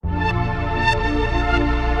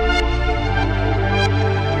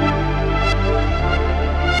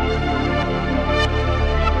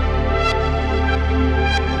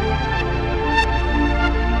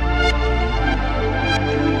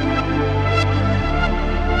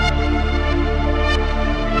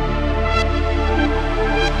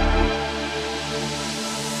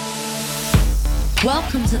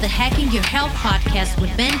to the Hacking Your Health podcast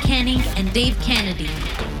with Ben Canning and Dave Kennedy.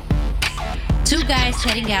 Two guys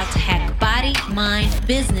heading out to hack body, mind,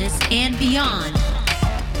 business, and beyond.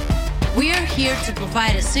 We are here to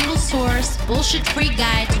provide a single source, bullshit-free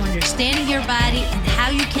guide to understanding your body and how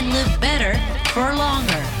you can live better for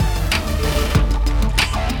longer.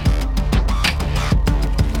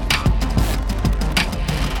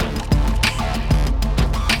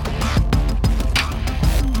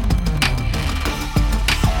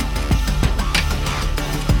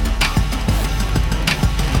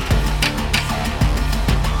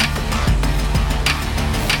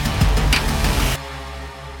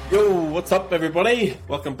 What's up, everybody?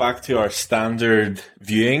 Welcome back to our standard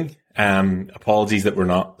viewing. Apologies that we're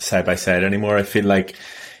not side by side anymore. I feel like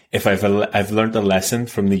if I've learned a lesson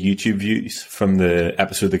from the YouTube views from the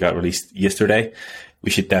episode that got released yesterday, we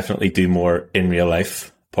should definitely do more in real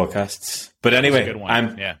life podcasts. But anyway,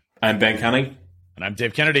 I'm Ben Canning, and I'm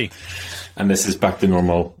Dave Kennedy, and this is Back to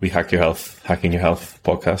Normal. We Hacking Your Health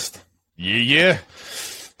podcast. Yeah.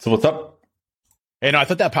 So what's up? Hey, no, I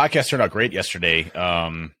thought that podcast turned out great yesterday.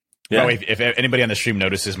 Yeah. By the way, if anybody on the stream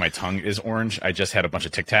notices my tongue is orange, I just had a bunch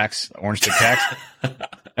of orange Tic Tacs.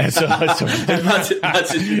 And so I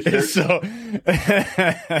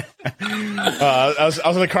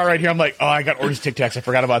was in the car right here. I'm like, oh, I got orange Tic Tacs. I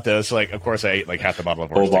forgot about those. Like, of course, I ate like half the bottle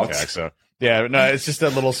of orange Tic Tacs. So yeah, no, it's just a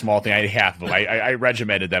little small thing. I ate half of them. I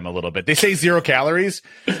regimented them a little bit. They say 0 calories.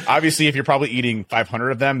 Obviously, if you're probably eating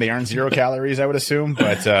 500 of them, they aren't 0 calories, I would assume.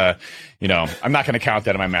 But I'm not going to count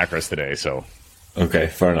that in my macros today. So. Okay,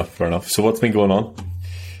 fair enough. So what's been going on?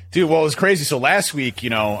 Dude, well, it was crazy. So last week,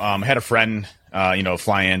 had a friend,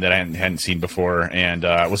 fly in that I hadn't seen before. And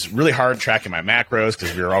it was really hard tracking my macros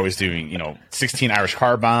because we were always doing, 16 Irish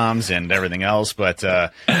car bombs and everything else. But, all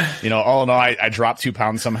in all, I dropped 2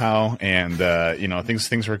 pounds somehow and,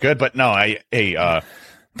 things were good. But no,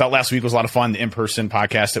 thought last week was a lot of fun. The in-person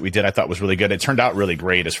podcast that we did, I thought was really good. It turned out really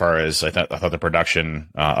great as far as I thought the production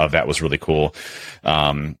of that was really cool.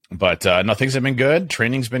 But things have been good.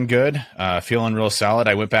 Training's been good. Feeling real solid.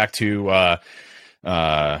 I went back to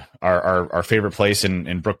our favorite place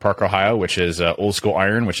in Brook Park, Ohio, which is Old School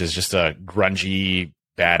Iron, which is just a grungy,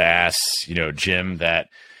 badass, gym that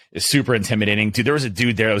is super intimidating. Dude, there was a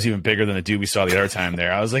dude there that was even bigger than the dude we saw the other time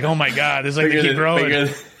there. I was like, oh my God, it's like they keep growing.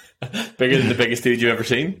 Bigger than the biggest dude you've ever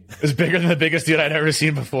seen? It's bigger than the biggest dude I'd ever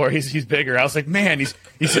seen before. He's bigger. I was like, man,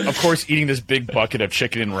 he's of course eating this big bucket of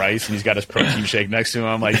chicken and rice, and he's got his protein shake next to him.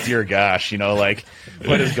 I'm like, dear gosh,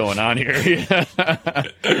 what is going on here?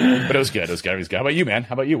 But it was good. It was good. How about you, man?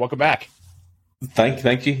 How about you? Welcome back.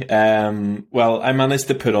 Thank you. Well, I managed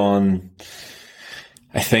to put on,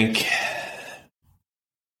 I think,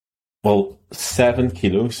 7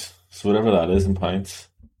 kilos. So whatever that is in pounds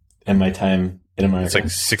in my time in America. It's like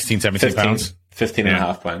 16, 17 pounds. 15 and a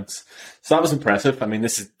half pounds. So that was impressive. I mean,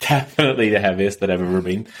 this is definitely the heaviest that I've ever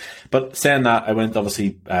been. But saying that, I went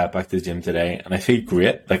obviously back to the gym today and I feel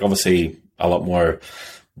great. Like obviously a lot more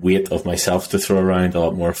weight of myself to throw around, a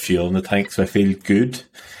lot more fuel in the tank. So I feel good.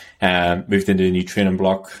 Moved into a new training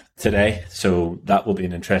block today. So that will be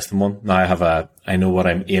an interesting one. Now I know what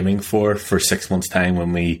I'm aiming for 6 months time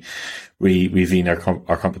when we reconvene our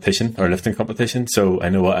competition, our lifting competition. So I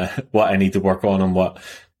know what I need to work on and what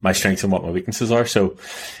my strengths and what my weaknesses are. So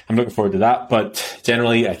I'm looking forward to that. But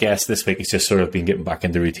generally, I guess this week it's just sort of been getting back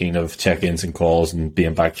into routine of check-ins and calls and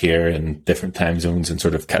being back here in different time zones and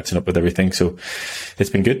sort of catching up with everything. So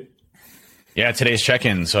it's been good. Yeah, today's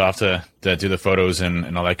check-in. So I'll have to do the photos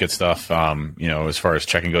and all that good stuff, as far as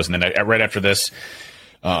check-in goes. And then right after this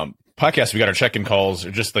podcast, we got our check-in calls,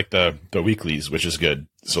 or just like the weeklies, which is good.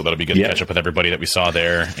 So that'll be good to catch up with everybody that we saw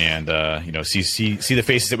there and, see the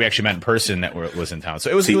faces that we actually met in person that was in town.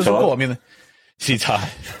 So it was cool. I mean, see Todd.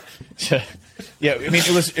 Yeah. I mean,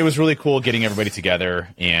 it was really cool getting everybody together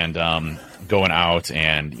and, going out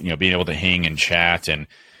and, being able to hang and chat and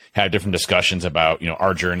have different discussions about,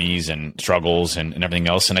 our journeys and struggles and everything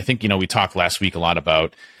else. And I think, we talked last week a lot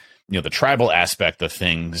about, the tribal aspect of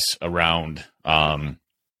things around,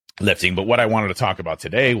 lifting. But what I wanted to talk about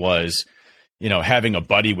today was, having a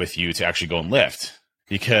buddy with you to actually go and lift,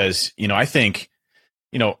 because, I think,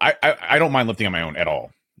 I don't mind lifting on my own at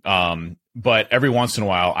all. But every once in a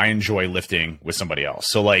while I enjoy lifting with somebody else.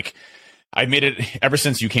 So like I made it ever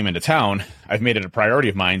since you came into town, I've made it a priority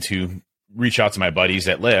of mine to reach out to my buddies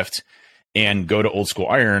that lift and go to Old School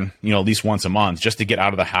Iron, at least once a month, just to get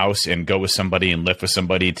out of the house and go with somebody and lift with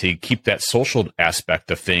somebody to keep that social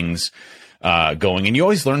aspect of things going. And you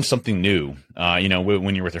always learn something new,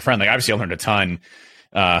 when you're with your friend. Like obviously I learned a ton.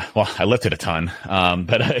 I lifted a ton,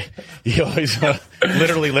 but you always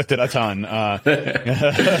literally lifted a ton.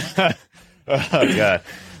 Oh,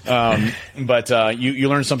 God. But you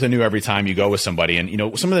learn something new every time you go with somebody. And,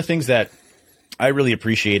 some of the things that I really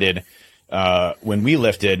appreciated when we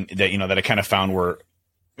lifted that I kind of found were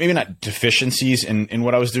maybe not deficiencies in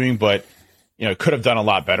what I was doing, but, could have done a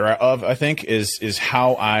lot better of, I think, is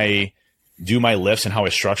how I do my lifts and how I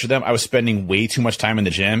structure them. I was spending way too much time in the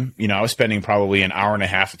gym. I was spending probably an hour and a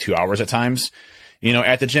half to 2 hours at times,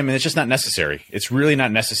 at the gym. And it's just not necessary. It's really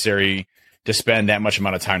not necessary to spend that much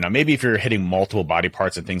amount of time. Now, maybe if you're hitting multiple body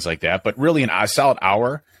parts and things like that, but really a solid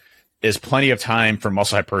hour is plenty of time for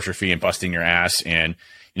muscle hypertrophy and busting your ass and,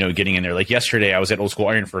 getting in there. Like yesterday, I was at Old School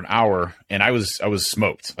Iron for an hour and I was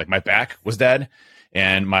smoked. Like my back was dead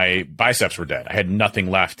and my biceps were dead. I had nothing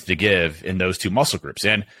left to give in those two muscle groups.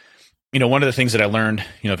 And, one of the things that I learned,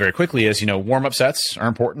 very quickly is, warm-up sets are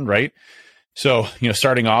important, right? So,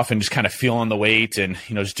 starting off and just kind of feeling the weight and,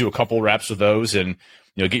 just do a couple reps with those and,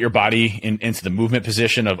 get your body into the movement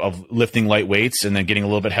position of lifting light weights and then getting a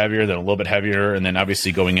little bit heavier, then a little bit heavier, and then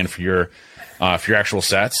obviously going in for your actual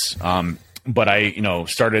sets. But I,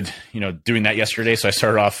 started, doing that yesterday. So I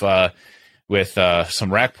started off with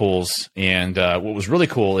some rack pulls. And what was really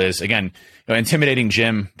cool is, again, intimidating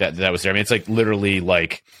gym that was there. I mean, it's like literally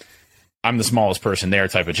like I'm the smallest person there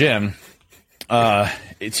type of gym.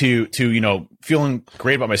 To feeling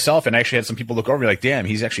great about myself, and I actually had some people look over me like, damn,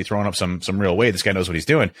 he's actually throwing up some real weight. This guy knows what he's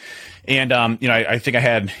doing. And I think I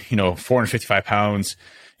had 455 pounds,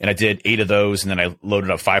 and I did 8 of those, and then I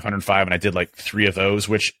loaded up 505, and I did like 3 of those,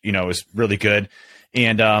 which is really good.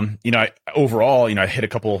 And overall, I hit a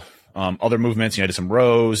couple other movements. I did some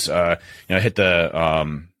rows. I hit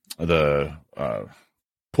the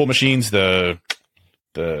pull machines, the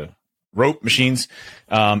rope machines,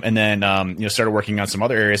 and then started working on some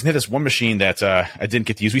other areas. And hit this one machine that I didn't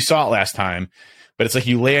get to use. We saw it last time, but it's like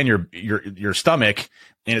you lay on your stomach,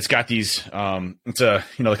 and it's got these. It's a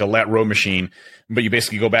like a lat row machine, but you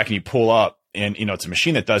basically go back and you pull up, and it's a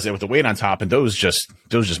machine that does it with the weight on top. And those just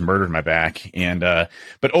murdered my back. And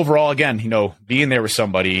but overall, again, being there with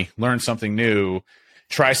somebody, learn something new,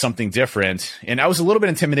 try something different. And I was a little bit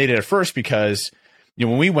intimidated at first because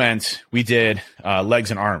when we went, we did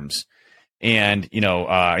legs and arms. And,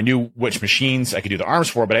 I knew which machines I could do the arms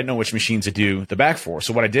for, but I didn't know which machines to do the back for.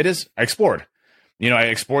 So what I did is I explored. I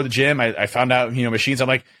explored the gym. I found out, machines. I'm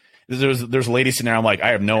like, there's a lady sitting there. I'm like, I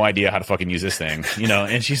have no idea how to fucking use this thing,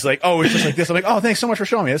 and she's like, oh, it's just like this. I'm like, oh, thanks so much for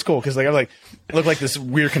showing me. That's cool. Cause like, I'm like, it looked like this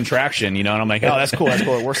weird contraction, and I'm like, oh, that's cool. That's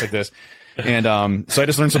cool. It works like this. And so I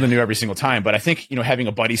just learned something new every single time. But I think, having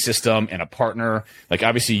a buddy system and a partner, like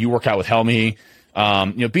obviously you work out with Helmy,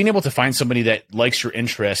 being able to find somebody that likes your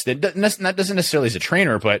interest, that doesn't necessarily as a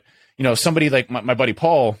trainer, but, somebody like my buddy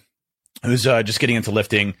Paul, who's just getting into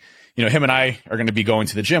lifting, him and I are going to be going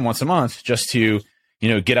to the gym once a month just to,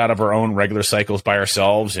 get out of our own regular cycles by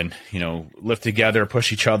ourselves and, lift together,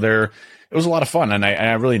 push each other. It was a lot of fun. And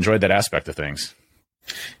I really enjoyed that aspect of things.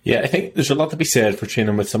 Yeah, I think there's a lot to be said for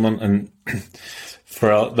training with someone. And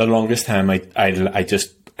for the longest time,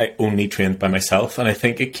 I only trained by myself. And I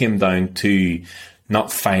think it came down to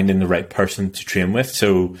not finding the right person to train with.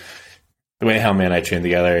 So the way Helmy and I train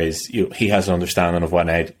together is, he has an understanding of what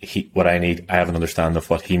I need. I have an understanding of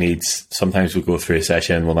what he needs. Sometimes we go through a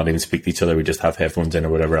session, we'll not even speak to each other. We just have headphones in or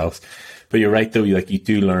whatever else. But you're right though. You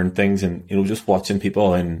do learn things, and just watching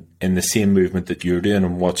people in the same movement that you're doing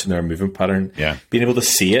and watching their movement pattern. Yeah. Being able to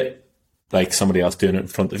see it like somebody else doing it in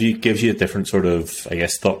front of you gives you a different sort of, I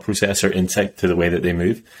guess, thought process or insight to the way that they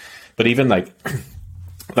move. But even like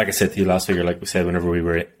I said to you last week, or like we said whenever we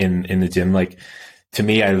were in the gym, like, to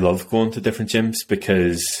me, I love going to different gyms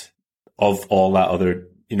because of all that other,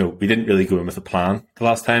 we didn't really go in with a plan the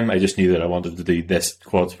last time. I just knew that I wanted to do this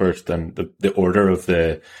quads first and the order of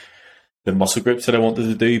the muscle groups that I wanted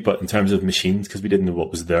to do. But in terms of machines, because we didn't know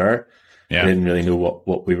what was there, I didn't really know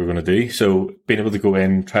what we were going to do. So being able to go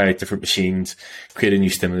in, try out different machines, create a new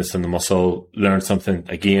stimulus in the muscle, learn something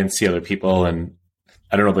again, see other people. And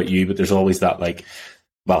I don't know about you, but there's always that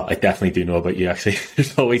well, I definitely do know about you actually.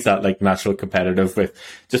 There's always that natural competitive with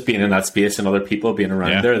just being in that space and other people being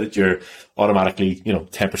around there, that you're automatically,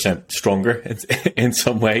 10% stronger in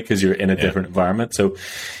some way because you're in a different environment. So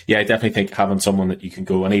yeah, I definitely think having someone that you can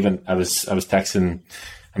go, and even I was texting,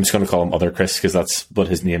 I'm just going to call him Other Chris because that's what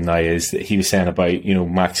his name now is. That he was saying about,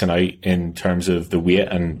 maxing out in terms of the weight,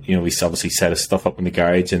 and, he's obviously set his stuff up in the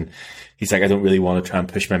garage, and he's like, I don't really want to try and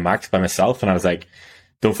push my max by myself. And I was like,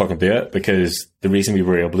 don't fucking do it, because the reason we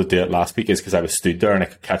were able to do it last week is because I was stood there and I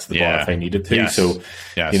could catch the ball if I needed to. Yes. So,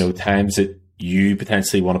 times that you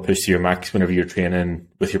potentially want to push to your max whenever you're training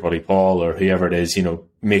with your buddy Paul or whoever it is,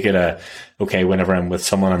 make it okay, whenever I'm with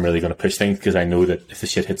someone, I'm really going to push things because I know that if the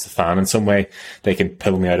shit hits the fan in some way, they can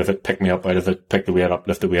pull me out of it, pick me up out of it, pick the weight up,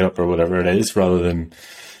 lift the weight up or whatever it is, rather than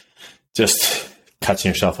just catching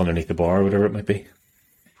yourself underneath the bar or whatever it might be.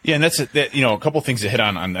 Yeah, and that's a couple of things to hit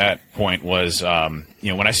on that point was,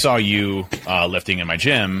 when I saw you lifting in my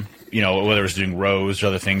gym, whether it was doing rows or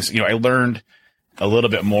other things, I learned a little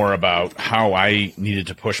bit more about how I needed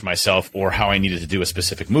to push myself or how I needed to do a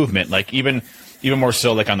specific movement. Like even more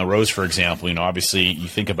so like on the rows, for example, obviously you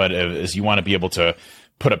think about it as you want to be able to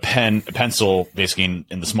put a pencil basically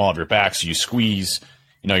in the small of your back. So you squeeze,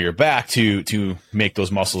 your back to make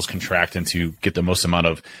those muscles contract and to get the most amount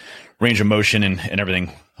of range of motion and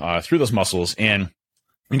everything through those muscles. And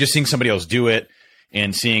just seeing somebody else do it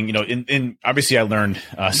and seeing, obviously I learned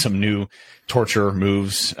some new torture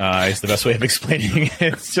moves is the best way of explaining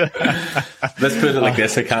it. Let's put it like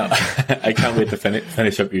this. I can't wait to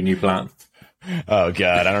finish up your new plan. Oh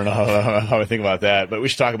God, I don't know how I think about that, but we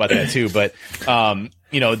should talk about that too. But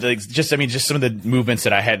just some of the movements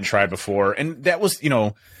that I hadn't tried before, and that was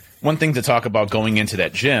one thing to talk about going into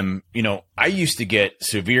that gym. I used to get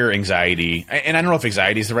severe anxiety, and I don't know if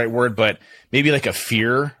anxiety is the right word, but maybe like a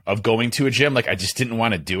fear of going to a gym. Like I just didn't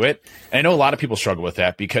want to do it. And I know a lot of people struggle with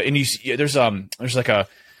that because, there's like a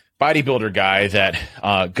bodybuilder guy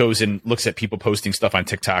that goes and looks at people posting stuff on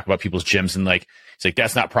TikTok about people's gyms and like, it's like,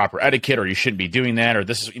 that's not proper etiquette, or you shouldn't be doing that, or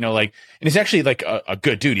this is, and he's actually like a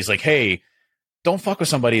good dude. He's like, hey, don't fuck with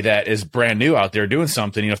somebody that is brand new out there doing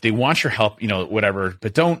something. If they want your help, whatever,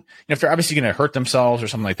 but don't, if they're obviously going to hurt themselves or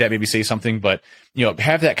something like that, maybe say something, but,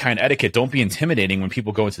 have that kind of etiquette. Don't be intimidating when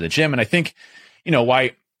people go into the gym. And I think,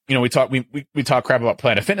 why, we talk crap about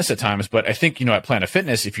Planet Fitness at times, but I think, at Planet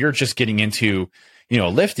Fitness, if you're just getting into,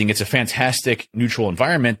 lifting, it's a fantastic neutral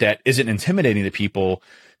environment that isn't intimidating to people,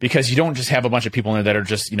 because you don't just have a bunch of people in there that are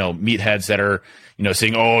just, meatheads that are,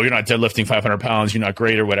 saying, oh, you're not deadlifting 500 pounds, you're not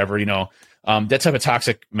great or whatever, that type of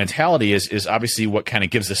toxic mentality is obviously what kind of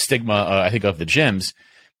gives the stigma, I think, of the gyms.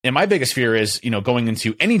 And my biggest fear is, going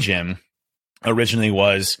into any gym originally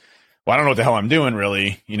was, well, I don't know what the hell I'm doing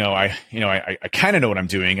really. I kind of know what I'm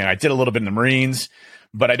doing, and I did a little bit in the Marines,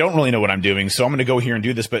 but I don't really know what I'm doing. So I'm going to go here and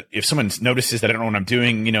do this. But if someone notices that I don't know what I'm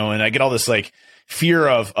doing, and I get all this like fear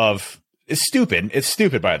of it's stupid. It's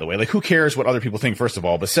stupid, by the way. Like, who cares what other people think, first of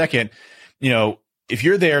all? But second, if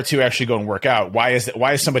you're there to actually go and work out, why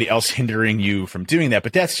is somebody else hindering you from doing that?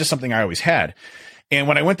 But that's just something I always had. And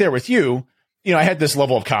when I went there with you, I had this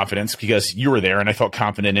level of confidence because you were there, and I felt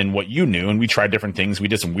confident in what you knew. And we tried different things. We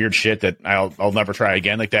did some weird shit that I'll never try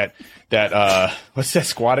again. Like that what's that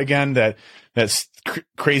squat again? That's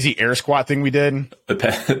crazy air squat thing we did.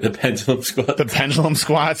 The pendulum squat. The pendulum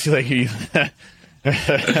squats. Like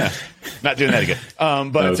not doing that again.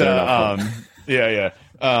 Yeah.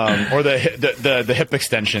 Or the hip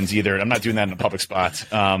extensions either. I'm not doing that in a public spot.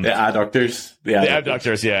 The adductors. The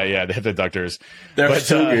abductors. Yeah. The hip adductors. They're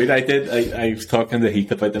so good. I was talking to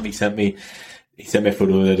Heath about them. He sent me a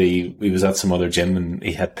photo that he was at some other gym and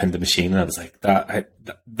he had pinned the machine, and I was like,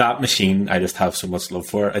 that machine, I just have so much love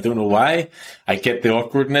for it. I don't know why. I get the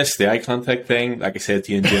awkwardness, the eye contact thing. Like I said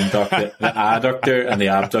to you in gym, the adductor and the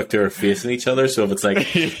abductor are facing each other. So if it's like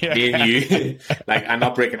me and you, like I'm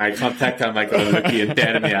not breaking eye contact, I'm like going to look you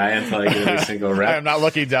dead in the eye until I get every single rep. I'm not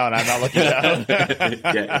looking down.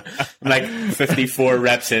 Yeah. I'm like 54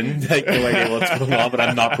 reps in, like no idea what's going on, but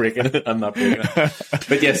I'm not breaking it.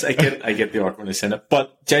 But yes, I get the awkwardness in it.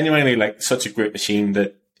 But genuinely, like, such a great machine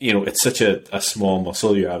that, it's such a small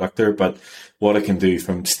muscle, your adductor, but what it can do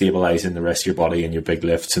from stabilizing the rest of your body and your big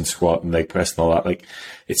lifts and squat and leg press and all that, like,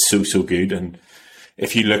 it's so good. And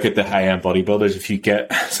if you look at the high-end bodybuilders, if you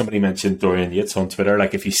get, somebody mentioned Dorian Yates on Twitter,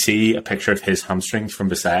 like, if you see a picture of his hamstrings from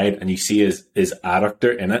beside and you see his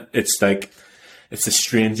adductor in it, it's like, it's the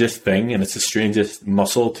strangest thing, and it's the strangest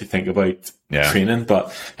muscle to think about training, but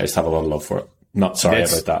I just have a lot of love for it. Not sorry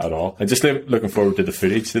about that at all. I'm just looking forward to the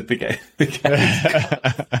footage that the guy.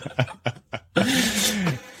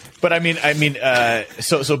 But I mean,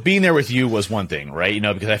 so being there with you was one thing, right?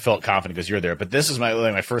 Because I felt confident because you're there. But this is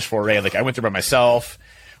my first foray. Like, I went there by myself,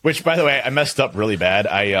 which, by the way, I messed up really bad.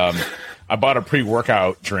 I bought a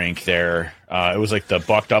pre-workout drink there. It was like the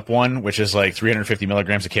bucked up one, which is like 350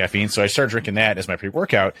 milligrams of caffeine. So I started drinking that as my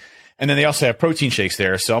pre-workout. And then they also have protein shakes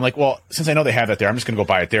there. So I'm like, well, since I know they have that there, I'm just going to go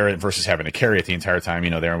buy it there versus having to carry it the entire time,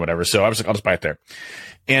 there and whatever. So I was like, I'll just buy it there.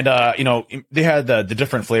 And, they had the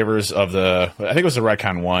different flavors of I think it was the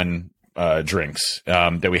Redcon 1 drinks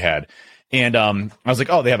that we had. And I was like,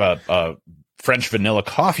 oh, they have a French vanilla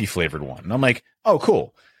coffee flavored one. And I'm like, oh,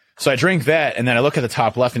 cool. So I drink that, and then I look at the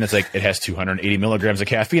top left, and it's like it has 280 milligrams of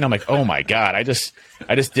caffeine. I'm like, oh my god, I just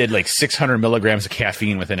did like 600 milligrams of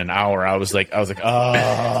caffeine within an hour. I was like,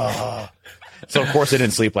 oh. So of course I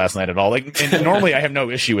didn't sleep last night at all. Like, and normally I have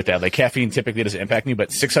no issue with that. Like, caffeine typically doesn't impact me,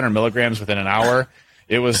 but 600 milligrams within an hour,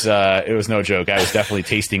 it was no joke. I was definitely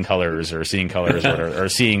tasting colors or seeing colors or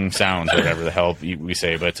seeing sounds or whatever the hell we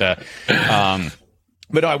say. But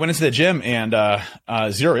no, I went into the gym and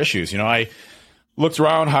zero issues. I looked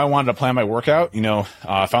around how I wanted to plan my workout.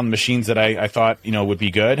 Found the machines that I thought would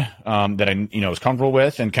be good, that I was comfortable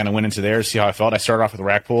with, and kind of went into there to see how I felt. I started off with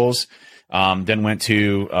rack pulls, then went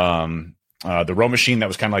to the row machine that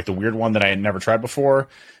was kind of like the weird one that I had never tried before.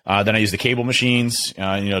 Then I used the cable machines,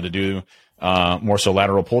 to do more so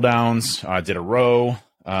lateral pull downs. I did a row.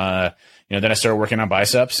 Then I started working on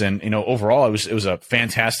biceps, and overall it was a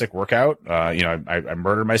fantastic workout. I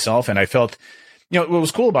murdered myself, and I felt, what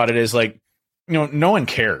was cool about it is like, no one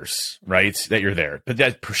cares, right, that you're there, but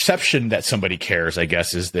that perception that somebody cares, I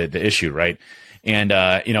guess, is the issue, right? And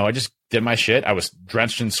I just did my shit. I was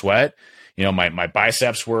drenched in sweat. My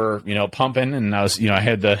biceps were pumping, and I was I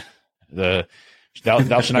had the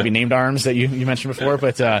thou should not be named arms that you mentioned before,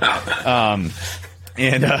 but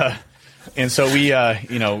and so we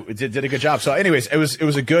did a good job. So anyways, it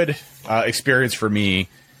was a good experience for me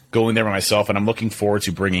going there by myself, and I'm looking forward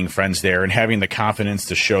to bringing friends there and having the confidence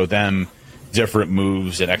to show them different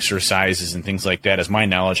moves and exercises and things like that, as my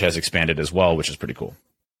knowledge has expanded as well, which is pretty cool.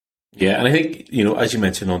 Yeah, and I think, as you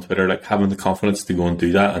mentioned on Twitter, like having the confidence to go and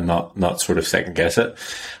do that and not sort of second guess it.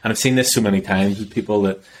 And I've seen this so many times with people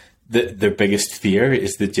that their biggest fear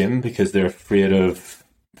is the gym because they're afraid of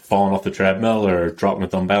falling off the treadmill or dropping a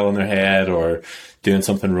dumbbell on their head or doing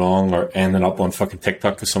something wrong or ending up on fucking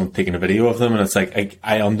TikTok because someone's taking a video of them. And it's like,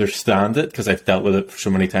 I understand it because I've dealt with it so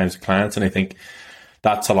many times with clients. And I think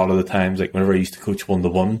that's a lot of the times, like whenever I used to coach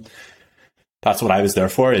 1-to-1, that's what I was there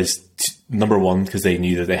for, is number one, because they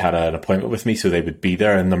knew that they had an appointment with me, so they would be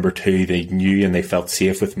there. And number two, they knew and they felt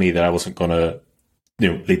safe with me that I wasn't going to,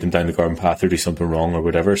 lead them down the garden path or do something wrong or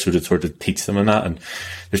whatever. So to sort of teach them in that. And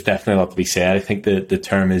there's definitely a lot to be said. I think the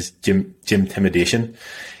term is gym intimidation.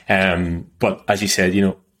 But as you said,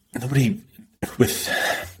 nobody with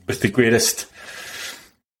the greatest,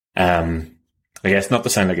 I guess, not to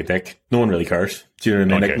sound like a dick, no one really cares. Do you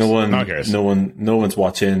know what I mean? No one's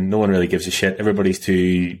watching. No one really gives a shit. Everybody's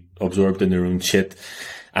too absorbed in their own shit.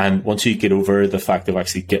 And once you get over the fact of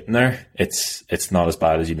actually getting there, it's not as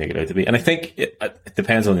bad as you make it out to be. And I think it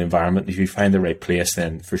depends on the environment. If you find the right place,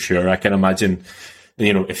 then for sure, I can imagine,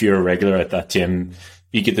 if you're a regular at that gym,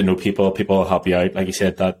 you get to know people will help you out. Like you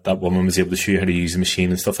said, that woman was able to show you how to use the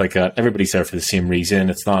machine and stuff like that. Everybody's there for the same reason.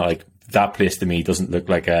 It's not like that place to me doesn't look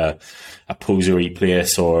like a posery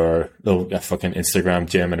place or a fucking Instagram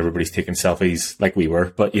gym and everybody's taking selfies like we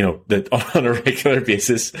were, but on a regular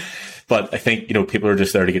basis. But I think, people are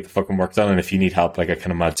just there to get the fucking work done. And if you need help, like I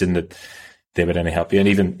can imagine that they would only help you. And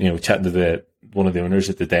even, chatting to one of the owners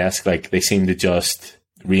at the desk, like they seem to just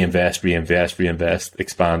reinvest,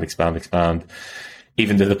 expand,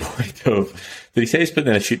 even to the point of, did he say he's putting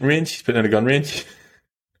in a shooting range? He's putting in a gun range?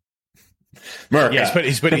 Yeah,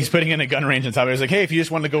 he's putting in a gun range on top. He was like, hey, if you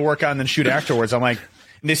just wanted to go work out and then shoot afterwards, I'm like,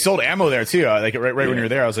 and they sold ammo there too. Like right when you were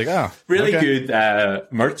there, I was like, oh, really good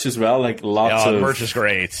merch as well. Like lots of merch is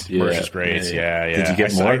great. Yeah, merch is great. Yeah. Did you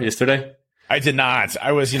get more yesterday? I did not.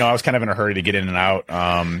 I was kind of in a hurry to get in and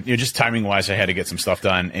out. Just timing wise, I had to get some stuff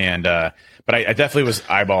done. And but I definitely was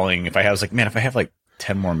eyeballing. If I have like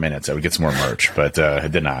 10 more minutes, I would get some more merch. But I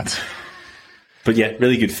did not. But yeah,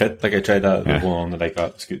 really good fit. Like I tried that the one that I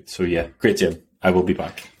got. It's good. So yeah, great gym. I will be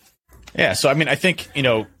back. Yeah. So I mean, I think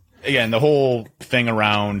again, the whole thing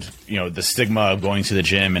around the stigma of going to the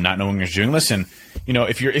gym and not knowing you're doing this, and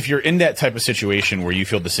if you're in that type of situation where you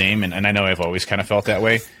feel the same, and I know I've always kind of felt that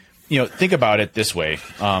way. Think about it this way: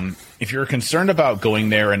 if you're concerned about going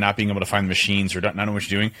there and not being able to find the machines or not knowing what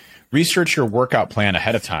you're doing, research your workout plan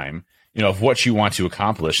ahead of time. Of what you want to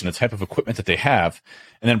accomplish and the type of equipment that they have,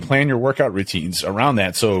 and then plan your workout routines around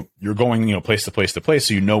that. So you're going, place to place to place.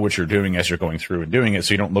 So you know what you're doing as you're going through and doing it.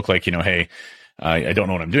 So you don't look like, hey, I don't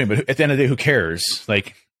know what I'm doing, but at the end of the day, who cares?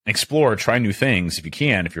 Like explore, try new things if you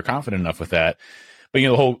can, if you're confident enough with that. But,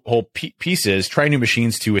 the whole piece is try new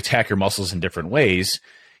machines to attack your muscles in different ways,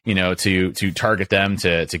 to target them,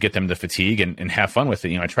 to get them to fatigue and have fun with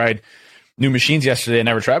it. I tried new machines yesterday I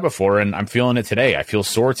never tried before, and I'm feeling it today. I feel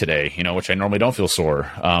sore today, which I normally don't feel sore.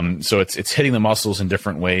 So it's hitting the muscles in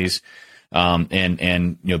different ways, and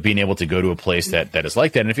being able to go to a place that is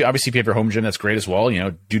like that. And if you have your home gym, that's great as well.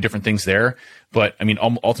 Do different things there. But I mean,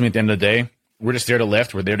 ultimately at the end of the day, we're just there to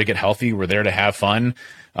lift. We're there to get healthy. We're there to have fun.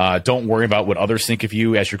 Don't worry about what others think of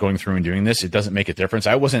you as you're going through and doing this. It doesn't make a difference.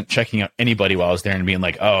 I wasn't checking out anybody while I was there and being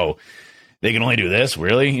like, oh, they can only do this,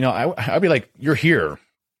 really? You know, I'd be like, you're here.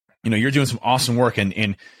 You know, you're doing some awesome work,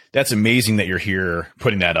 and that's amazing that you're here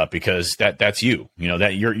putting that up, because that's you. You know,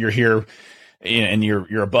 that you're here, and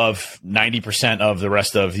you're above 90% of the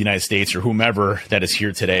rest of the United States or whomever that is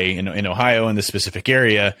here today in Ohio, in this specific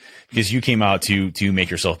area, because you came out to make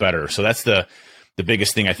yourself better. So that's the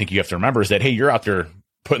biggest thing I think you have to remember, is that, hey, you're out there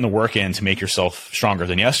putting the work in to make yourself stronger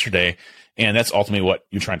than yesterday, and that's ultimately what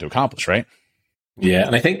you're trying to accomplish, right? Yeah,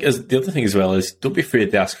 and I think the other thing as well is, don't be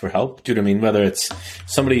afraid to ask for help. Do you know what I mean? Whether it's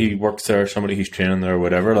somebody who works there, somebody who's training there, or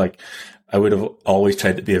whatever. Like, I would have always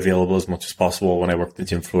tried to be available as much as possible when I worked the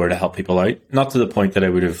gym floor to help people out. Not to the point that I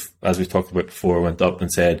would have, as we talked about before, went up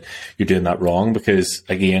and said, you're doing that wrong. Because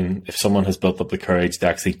again, if someone has built up the courage to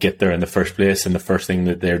actually get there in the first place, and the first thing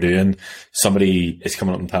that they're doing, somebody is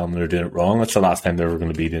coming up and telling them they're doing it wrong, that's the last time they're ever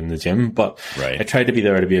going to be in the gym. But right. I tried to be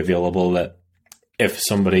there to be available, that if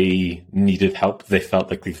somebody needed help, they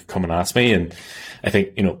felt like they could come and ask me. And I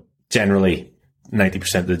think, you know, generally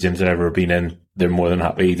 90% of the gyms that I've ever been in, they're more than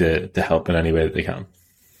happy to help in any way that they can.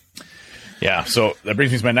 Yeah. So that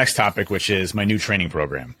brings me to my next topic, which is my new training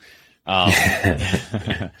program. Well,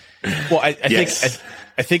 I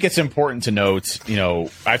think it's important to note, you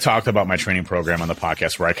know, I talked about my training program on the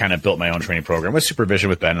podcast, where I kind of built my own training program with supervision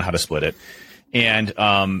with Ben and how to split it. And,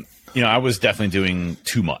 you know, I was definitely doing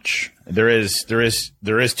too much. There is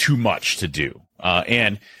too much to do.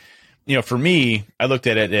 And, you know, for me, I looked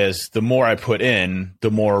at it as, the more I put in, the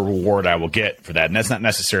more reward I will get for that. And that's not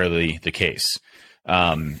necessarily the case.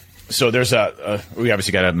 So there's we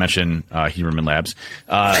obviously got to mention Huberman Labs.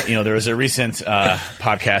 You know, there was a recent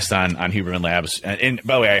podcast on Huberman Labs. And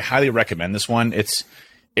by the way, I highly recommend this one. It's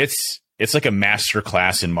like a master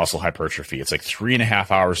class in muscle hypertrophy. It's like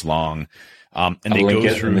 3.5 hours long. And they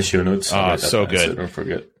go through in the show notes. So good. So don't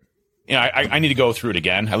forget. You know, I need to go through it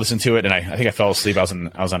again. I listened to it, and I think I fell asleep. I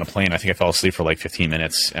was on a plane. I think I fell asleep for like 15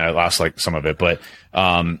 minutes, and I lost like some of it. But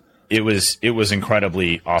it was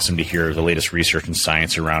incredibly awesome to hear the latest research and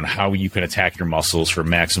science around how you can attack your muscles for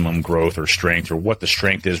maximum growth or strength, or what the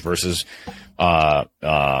strength is versus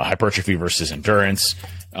hypertrophy versus endurance,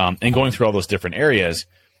 and going through all those different areas.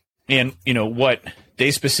 And you know what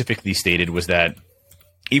they specifically stated was that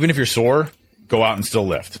even if you're sore, go out and still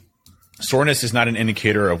lift. Soreness is not an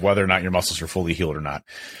indicator of whether or not your muscles are fully healed or not.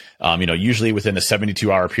 You know, usually within a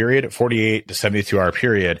 72-hour period, 48 to 72-hour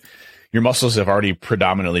period, your muscles have already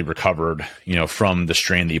predominantly recovered, you know, from the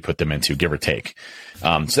strain that you put them into, give or take.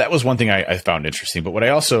 So that was one thing I found interesting. But what I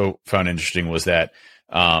also found interesting was that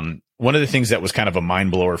one of the things that was kind of a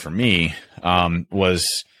mind blower for me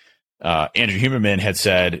was Andrew Huberman had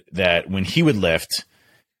said that when he would lift,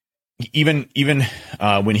 even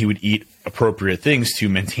when he would eat appropriate things to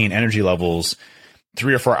maintain energy levels,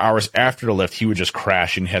 3 or 4 hours after the lift, he would just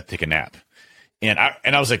crash and have to take a nap. And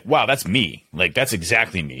I was like, wow, that's me. Like, that's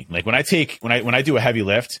exactly me. Like, when I do a heavy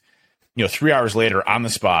lift, you know, 3 hours later on the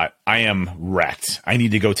spot, I am wrecked. I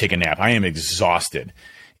need to go take a nap. I am exhausted.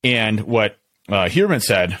 And what Huberman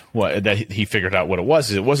said, that he figured out what it was,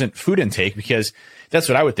 is it wasn't food intake, because that's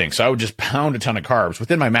what I would think. So I would just pound a ton of carbs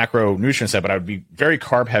within my macronutrient set, but I would be very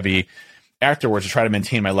carb heavy afterwards to try to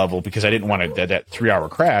maintain my level, because I didn't want that 3 hour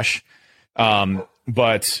crash.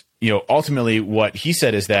 But, you know, ultimately what he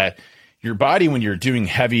said is that your body, when you're doing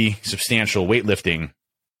heavy, substantial weightlifting,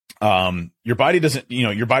 your body doesn't, you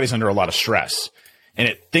know, your body's under a lot of stress, and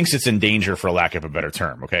it thinks it's in danger, for lack of a better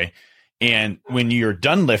term. Okay. And when you're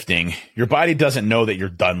done lifting, your body doesn't know that you're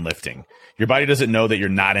done lifting. Your body doesn't know that you're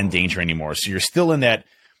not in danger anymore. So you're still in that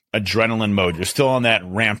adrenaline mode. You're still on that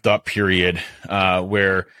ramped up period,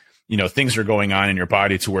 where, you know, things are going on in your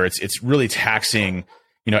body to where it's really taxing,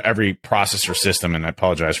 you know, every process or system. And I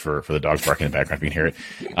apologize for the dogs barking in the background if you can hear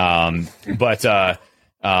it. But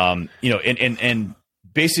you know, and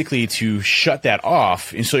basically to shut that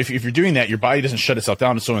off. And so if you're doing that, your body doesn't shut itself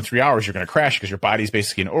down. And so in 3 hours, you're going to crash, because your body's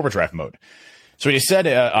basically in overdrive mode. So what he said,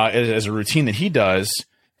 as a routine that he does,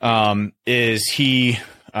 is he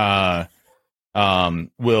will,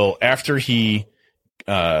 after he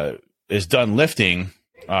is done lifting,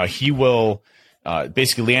 he will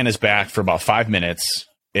basically lay on his back for about 5 minutes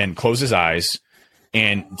and close his eyes,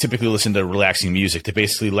 and typically listen to relaxing music to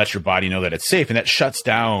basically let your body know that it's safe. And that shuts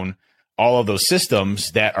down all of those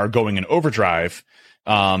systems that are going in overdrive,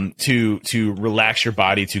 to relax your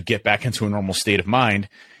body, to get back into a normal state of mind,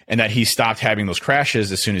 and that he stopped having those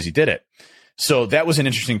crashes as soon as he did it. So that was an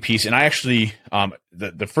interesting piece. And I actually,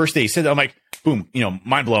 the first day he said that, I'm like, boom, you know,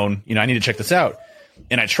 mind blown, you know, I need to check this out.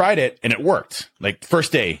 And I tried it and it worked. Like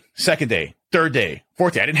first day, second day, third day,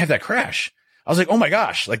 fourth day. I didn't have that crash. I was like, oh my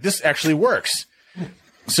gosh, like this actually works.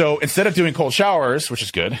 So instead of doing cold showers, which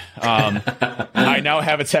is good, I now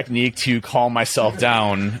have a technique to calm myself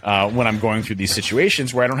down when I'm going through these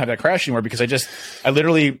situations where I don't have that crash anymore, because I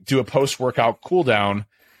literally do a post-workout cool down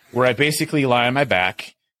where I basically lie on my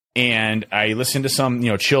back and I listen to some,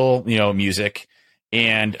 chill, music,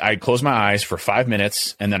 and I close my eyes for 5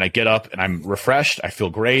 minutes, and then I get up and I'm refreshed. I feel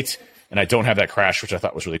great, and I don't have that crash, which I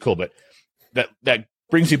thought was really cool. But that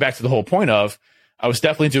brings me back to the whole point of, I was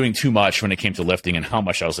definitely doing too much when it came to lifting and how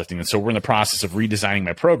much I was lifting. And so we're in the process of redesigning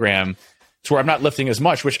my program to where I'm not lifting as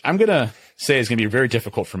much, which I'm going to say is going to be very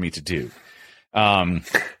difficult for me to do. Well,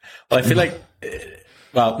 I feel like,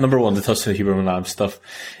 number one, to touch on the Huberman Lab stuff,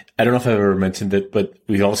 I don't know if I've ever mentioned it, but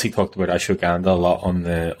we've obviously talked about ashwagandha a lot on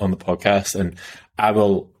the podcast, and I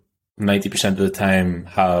will 90% of the time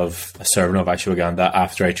have a serving of ashwagandha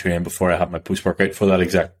after I train before I have my post-workout, for that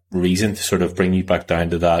exact reason, to sort of bring you back down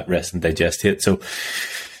to that rest and digest state. So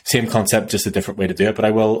same concept, just a different way to do it. But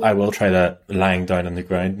I will try that lying down on the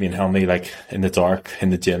ground, me and Helmy, like in the dark, in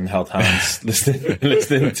the gym, held hands,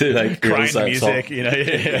 listening to like crying music,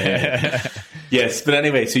 Yeah. Yes. But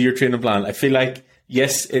anyway, so your training plan, I feel like,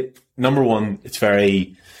 yes, number one, it's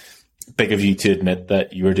very big of you to admit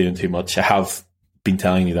that you were doing too much. I have been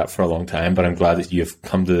telling you that for a long time, but I'm glad that you've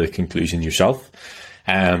come to the conclusion yourself.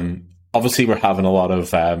 Obviously, we're having a lot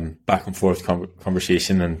of back and forth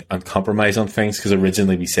conversation and compromise on things, because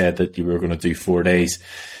originally we said that you were going to do 4 days.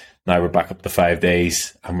 Now we're back up to 5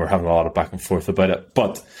 days, and we're having a lot of back and forth about it.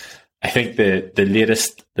 But I think the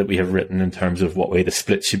latest that we have written in terms of what way the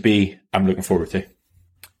split should be, I'm looking forward to.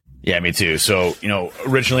 Yeah, me too. So,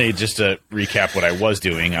 originally, just to recap what I was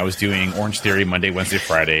doing Orange Theory Monday, Wednesday,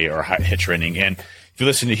 Friday, or HIIT training. And if you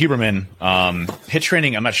listen to Huberman, HIIT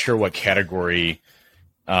training, I'm not sure what category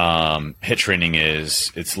HIIT training is.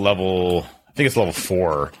 I think it's level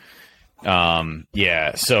 4.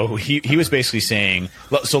 Yeah. So he was basically saying,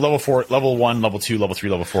 so level 4, level 1, level 2, level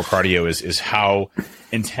 3, level 4 cardio is how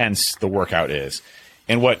intense the workout is.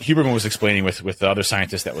 And what Huberman was explaining with the other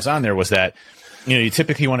scientist that was on there was that, you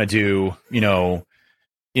typically want to do,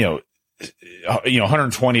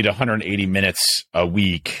 120 to 180 minutes a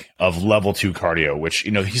week of level 2 cardio, which,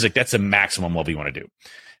 he's like, that's the maximum level you want to do,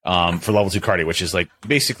 for level 2 cardio, which is like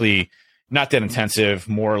basically not that intensive,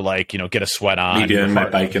 more like, get a sweat on. Me doing my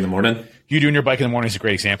bike in the morning. You doing your bike in the morning is a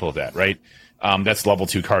great example of that, right? That's level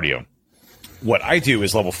 2 cardio. What I do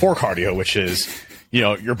is level 4 cardio, which is,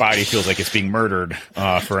 your body feels like it's being murdered,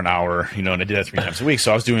 for an hour, and I did that 3 times a week.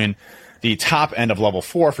 So I was doing the top end of level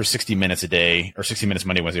 4 for 60 minutes a day, or 60 minutes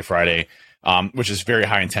Monday, Wednesday, Friday, which is very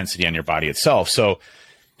high intensity on your body itself. So,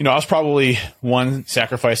 I was probably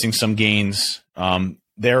sacrificing some gains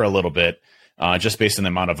there a little bit, just based on the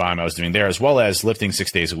amount of volume I was doing there, as well as lifting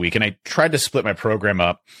 6 days a week. And I tried to split my program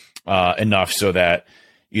up enough so that,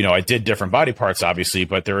 I did different body parts, obviously,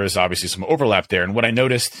 but there is obviously some overlap there. And what I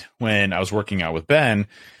noticed when I was working out with Ben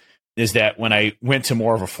is that when I went to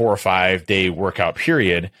more of a 4 or 5 day workout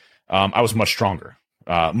period, I was much stronger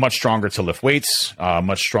to lift weights,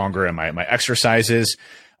 much stronger in my exercises.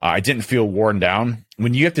 I didn't feel worn down.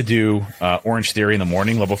 When you have to do Orange Theory in the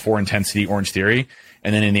morning, level 4 intensity Orange Theory,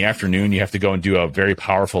 and then in the afternoon, you have to go and do a very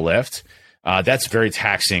powerful lift, that's very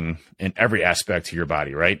taxing in every aspect to your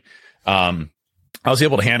body, right? I was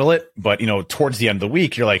able to handle it, but, towards the end of the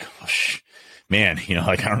week, you're like, oh, man,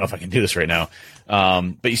 like, I don't know if I can do this right now.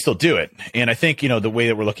 But you still do it. And I think, the way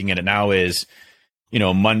that we're looking at it now is,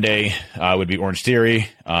 Monday would be Orange Theory.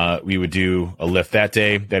 We would do a lift that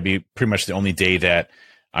day. That'd be pretty much the only day that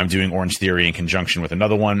I'm doing Orange Theory in conjunction with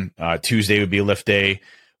another one. Tuesday would be a lift day.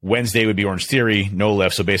 Wednesday would be Orange Theory, no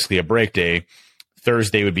lift, so basically a break day.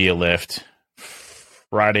 Thursday would be a lift.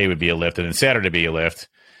 Friday would be a lift, and then Saturday would be a lift,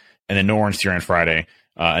 and then no Orange Theory on Friday.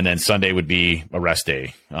 And then Sunday would be a rest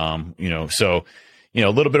day. So, a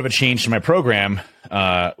little bit of a change to my program,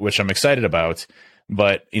 which I'm excited about.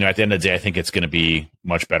 But, at the end of the day, I think it's going to be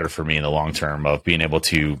much better for me in the long term of being able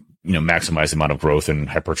to, maximize the amount of growth and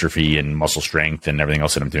hypertrophy and muscle strength and everything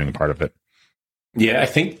else that I'm doing a part of it. Yeah, I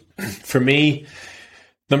think for me,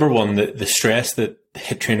 number one, the stress that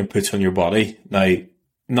HIIT training puts on your body. Now,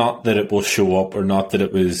 not that it will show up, or not that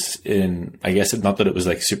it was not that it was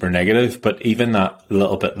like super negative, but even that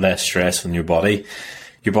little bit less stress on your body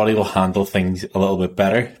will handle things a little bit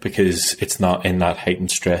better because it's not in that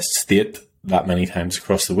heightened stress state that many times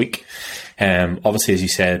across the week. Obviously, as you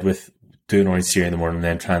said, with doing Orange Theory in the morning and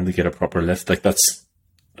then trying to get a proper lift, like that's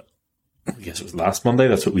I guess it was last Monday.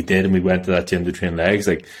 That's what we did, and we went to that gym to train legs.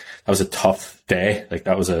 Like, that was a tough day. Like,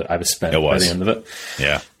 I was spent by the end of it.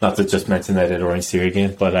 Yeah. Not to just mention that I did Orange Theory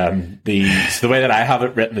again, but the way that I have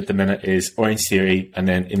it written at the minute is Orange Theory, and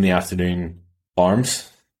then in the afternoon arms,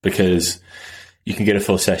 because you can get a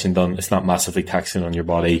full session done. It's not massively taxing on your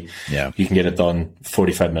body. Yeah. You can get it done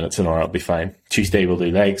 45 minutes an hour. It'll be fine. Tuesday we'll do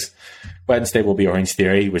legs. Wednesday will be Orange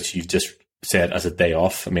Theory, which you've just said as a day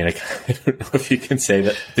off. I mean, I don't know if you can say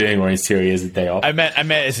that doing Orange Theory is a day off. I meant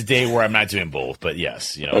it's a day where I'm not doing both, but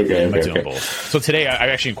yes, I'm not doing both. So today I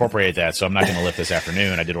actually incorporated that, so I'm not going to lift this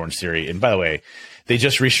afternoon. I did Orange Theory. And by the way, they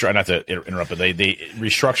just restructured, not to interrupt, but they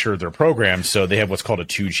restructured their program, so they have what's called a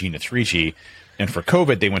 2G and a 3G. And for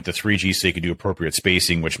COVID, they went to 3G so they could do appropriate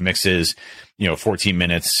spacing, which mixes, 14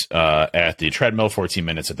 minutes at the treadmill, 14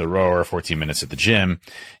 minutes at the rower, 14 minutes at the gym.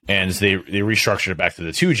 And they restructured it back to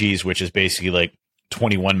the 2Gs, which is basically like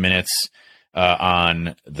 21 minutes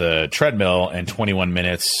on the treadmill and 21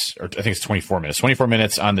 minutes, or I think it's 24 minutes. 24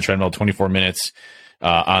 minutes on the treadmill, 24 minutes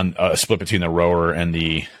on a split between the rower and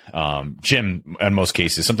the gym in most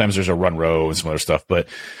cases. Sometimes there's a run row and some other stuff, but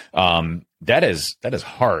that is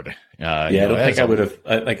hard. I don't think I would have.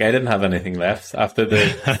 I didn't have anything left after the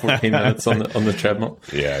 14 minutes on the treadmill.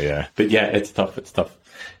 Yeah. But yeah, it's tough.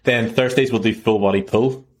 Then Thursdays we'll do full body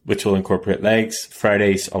pull, which will incorporate legs.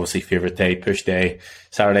 Fridays, obviously favorite day, push day.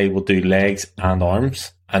 Saturday we'll do legs and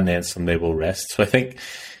arms, and then Sunday we'll rest. So I think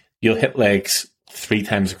you'll hit legs 3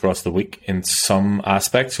 times across the week in some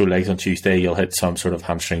aspects. So legs on Tuesday, you'll hit some sort of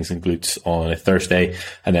hamstrings and glutes on a Thursday,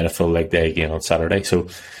 and then a full leg day again on Saturday. So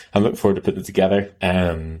I'm looking forward to putting it together.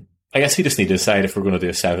 I guess we just need to decide if we're going to do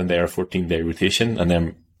a 7-day or 14-day rotation, and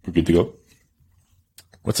then we're good to go.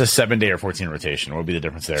 What's a 7-day or 14 rotation? What would be the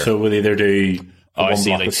difference there? So we'll either do one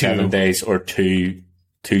block like of 7 days or two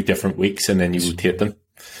different weeks, and then you rotate them.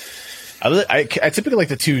 I typically like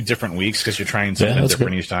the 2 different weeks because you're trying something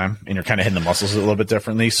different each time, and you're kind of hitting the muscles a little bit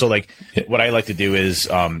differently. So what I like to do is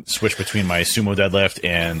switch between my sumo deadlift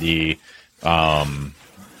and the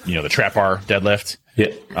the trap bar deadlift.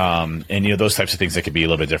 Yeah. And those types of things that could be a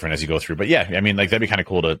little bit different as you go through. But yeah, I mean, that'd be kind of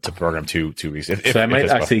cool to program 2 weeks. I might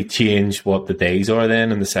actually change what the days are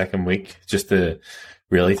then in the second week, just to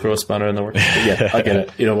really throw a spanner in the works. But yeah, I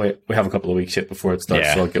get it. We have a couple of weeks yet before it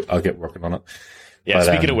starts, so I'll get working on it. Yeah. But,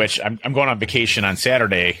 speaking of which, I'm going on vacation on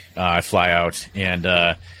Saturday. I fly out, and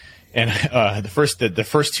the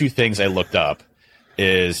first 2 things I looked up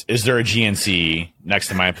is there a GNC next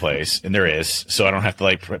to my place? And there is, so I don't have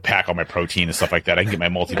to pack all my protein and stuff like that. I can get my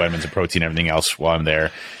multivitamins and protein and everything else while I'm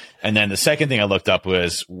there. And then the second thing I looked up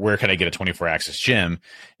was, where can I get a 24-access gym?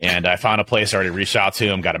 And I found a place I already reached out to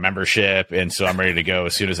them, got a membership, and so I'm ready to go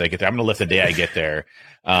as soon as I get there. I'm going to lift the day I get there.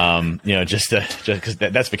 Just because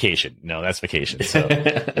that's vacation. No, that's vacation. So,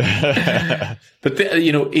 but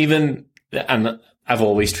even, and I've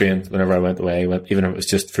always trained whenever I went away, even if it was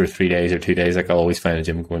just for 3 days or 2 days. I'll always find a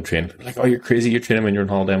gym and go and train. Like, oh, you're crazy, you're training when you're on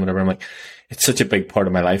holiday and whatever. I'm like, it's such a big part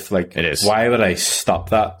of my life. Like, it is. Why would I stop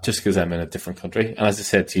that just because I'm in a different country? And as I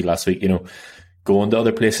said to you last week, going to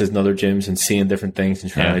other places and other gyms and seeing different things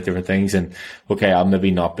and trying out different things. And okay, I'll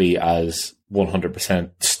maybe not be as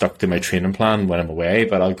 100% stuck to my training plan when I'm away,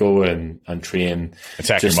 but I'll go and train.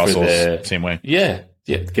 Attack your muscles same way. Yeah.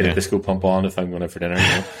 Get a disco pump on if I'm going out for dinner.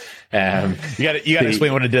 You got to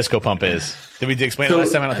explain what a disco pump is. Did we explain it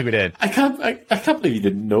last time? I don't think we did. I can't believe you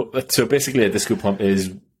didn't know. So basically, a disco pump is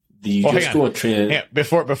go and train.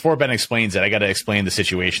 Before Ben explains it, I got to explain the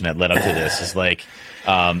situation that led up to this. Is like,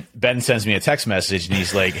 Ben sends me a text message and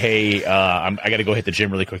he's like, "Hey, I got to go hit the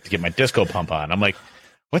gym really quick to get my disco pump on." I'm like,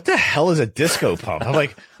 "What the hell is a disco pump?" I'm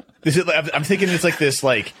like, I'm thinking it's like this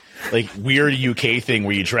weird UK thing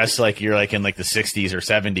where you dress like you're in the 60s or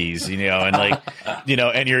 70s,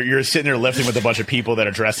 and you're sitting there lifting with a bunch of people that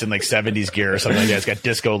are dressed in 70s gear or something like that. It's got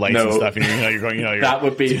disco lights and stuff. And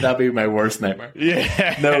that'd be my worst nightmare.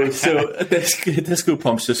 Yeah. No. So disco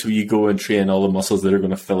pumps just where you go and train all the muscles that are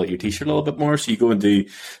going to fill out your t-shirt a little bit more. So you go and do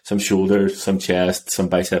some shoulders, some chest, some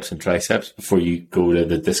biceps and triceps before you go to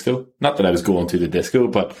the disco. Not that I was going to the disco,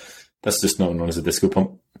 but that's just known as a disco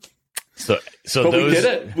pump. So but we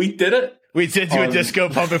did it. We did do a disco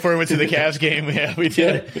pump before we went to the Cavs game. Yeah, we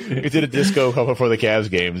did. We did a disco pump before the Cavs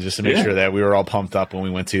game just to make sure that we were all pumped up when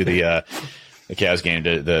we went to the Cavs game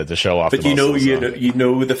to show off. But the muscles, you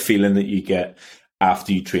know the feeling that you get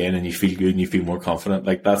after you train and you feel good and you feel more confident.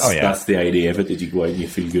 That's the idea of it. That you go out and you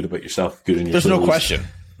feel good about yourself, good in your There's clothes. no question.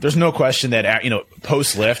 there's no question that,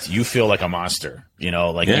 post lift, you feel like a monster,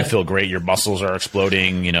 you feel great. Your muscles are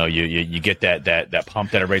exploding. You get that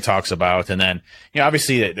pump that everybody talks about. And then,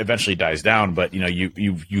 obviously it eventually dies down, but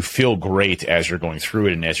you feel great as you're going through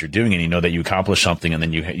it and as you're doing it, that you accomplished something, and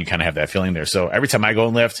then you kind of have that feeling there. So every time I go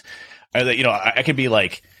and lift, I could be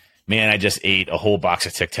like, man, I just ate a whole box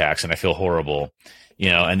of Tic Tacs and I feel horrible,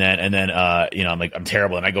 and then I'm like, I'm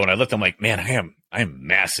terrible. And I go and I lift, I'm like, man, I am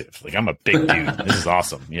massive. Like, I'm a big dude. This is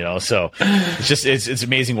awesome. So it's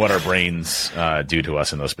amazing what our brains do to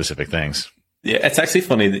us in those specific things. Yeah. It's actually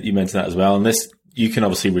funny that you mentioned that as well. And you can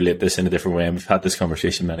obviously relate this in a different way. And we've had this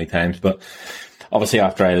conversation many times, but obviously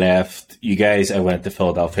after I left you guys, I went to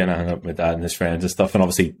Philadelphia and I hung out with my dad and his friends and stuff. And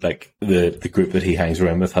obviously, like, the group that he hangs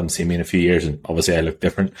around with haven't seen me in a few years. And obviously I look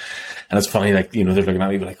different. And it's funny, like, they're looking at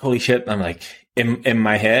me like, holy shit. And I'm like, in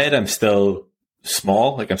my head, I'm still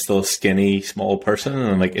small. Like, I'm still a skinny, small person. And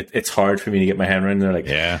I'm like, it's hard for me to get my hand around. And they're like,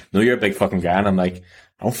 yeah, no, you're a big fucking guy. And I'm like,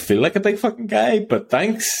 I don't feel like a big fucking guy, but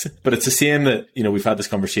thanks. But it's the same that, we've had this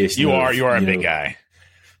conversation. You are a big guy.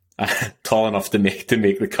 Tall enough to make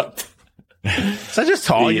the cut. It's not just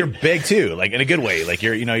tall, you're big too, like in a good way. Like,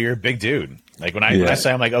 you're a big dude. Like when I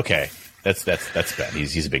say, I'm like, okay, that's Ben.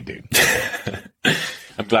 He's a big dude.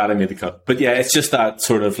 I'm glad I made the cut. But yeah, it's just that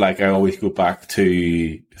sort of like, I always go back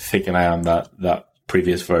to thinking I am that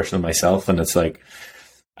previous version of myself. And it's like,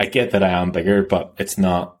 I get that I am bigger, but it's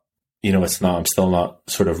not, I'm still not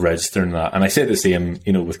sort of registering that. And I say the same,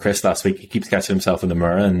 with Chris last week. He keeps catching himself in the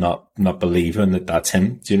mirror and not believing that that's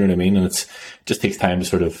him. Do you know what I mean? And it just takes time to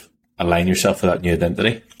sort of align yourself with that new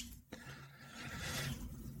identity.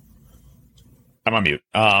 I'm on mute.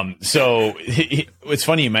 So it's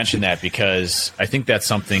funny you mentioned that, because I think that's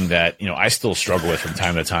something that, I still struggle with from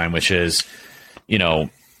time to time, which is, when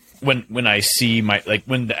I see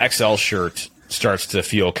when the XL shirt starts to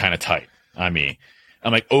feel kind of tight on me,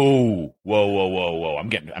 I'm like, oh, whoa. I'm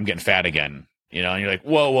getting fat again. And you're like,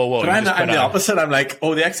 whoa. But I'm the opposite. I'm like,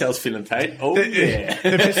 oh, the XL's feeling tight. Oh, yeah.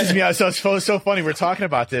 It pisses me out. So it's so funny. We're talking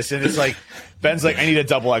about this, and it's like, Ben's like, I need a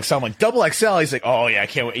double XL. I'm like, double XL? He's like, oh, yeah, I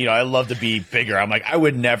can't wait. I love to be bigger. I'm like, I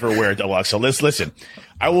would never wear a double XL. Listen,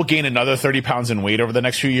 I will gain another 30 pounds in weight over the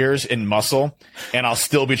next few years in muscle, and I'll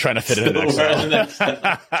still be trying to fit in an XL.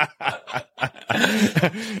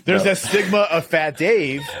 There's that stigma of Fat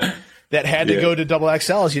Dave that had to go to double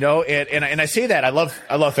XLs, and I say that I love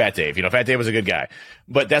Fat Dave. Fat Dave was a good guy,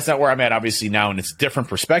 but that's not where I'm at obviously now, and it's different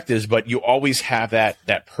perspectives. But you always have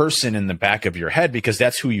that person in the back of your head, because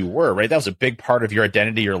that's who you were, right? That was a big part of your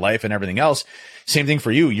identity, your life, and everything else. Same thing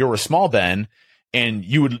for you. You were a small Ben, and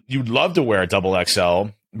you'd love to wear a double XL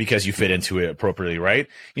because you fit into it appropriately, right?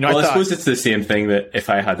 I suppose it's the same thing that if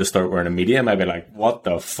I had to start wearing a medium, I'd be like, what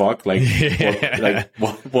the fuck? Like,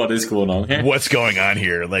 what is going on here? What's going on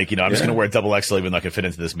here? Like, I'm just going to wear a double XL even though I can fit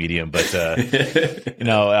into this medium. But, you're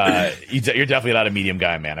definitely not a medium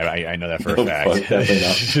guy, man. I know that for a fact. Fuck,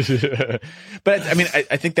 definitely not. But I mean,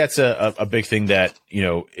 I think that's a big thing that,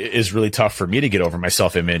 is really tough for me to get over, my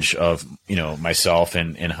self-image of, myself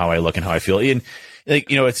and how I look and how I feel. And like,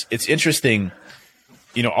 it's interesting.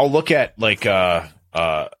 I'll look at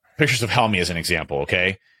pictures of Helmy as an example,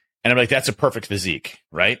 okay? And I'm like, that's a perfect physique,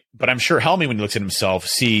 right? But I'm sure Helmy, when he looks at himself,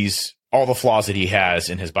 sees all the flaws that he has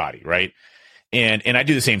in his body, right? And I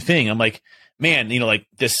do the same thing. I'm like, man, like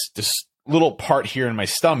this little part here in my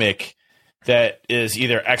stomach that is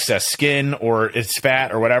either excess skin or it's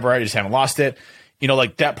fat or whatever, I just haven't lost it.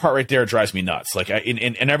 Like that part right there drives me nuts. Like,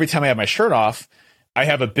 and every time I have my shirt off, I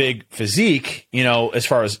have a big physique, as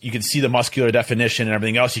far as you can see the muscular definition and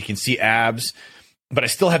everything else. You can see abs, but I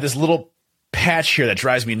still have this little patch here that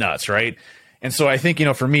drives me nuts, right? And so I think,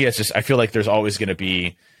 for me, it's just, I feel like there's always going to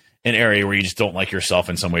be an area where you just don't like yourself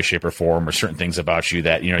in some way, shape, or form, or certain things about you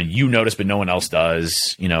that, you notice, but no one else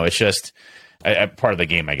does. It's just part of the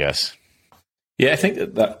game, I guess. Yeah, I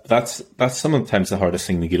think that's sometimes the hardest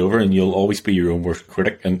thing to get over, and you'll always be your own worst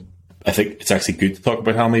critic. And I think it's actually good to talk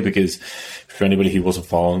about Helmy, because for anybody who wasn't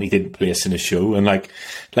following, he didn't place in his show. And like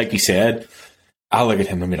you said, I look at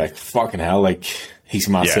him and be like, fucking hell, like, he's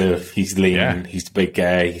massive, he's lean, he's the big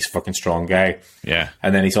guy, he's a fucking strong guy. Yeah.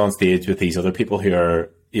 And then he's on stage with these other people who are,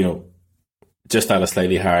 just at a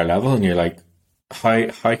slightly higher level. And you're like,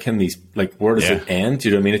 how can these, like, where does it end? Do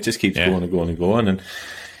you know what I mean? It just keeps going and going and going. And,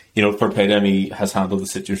 for Payden, he has handled the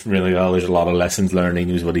situation really well. There's a lot of lessons learned. He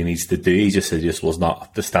knows what he needs to do. He just was not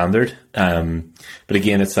up to standard. But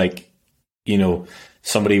again, it's like,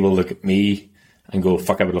 somebody will look at me and go,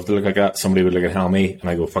 fuck, I would love to look like that. Somebody would look at Helmy and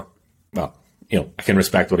I go, fuck, well, I can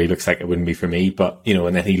respect what he looks like. It wouldn't be for me. But,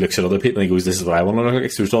 and then he looks at other people and he goes, this is what I want to look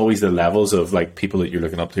like. So there's always the levels of like people that you're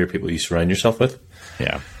looking up to or people you surround yourself with.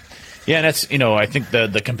 Yeah. Yeah, and that's, I think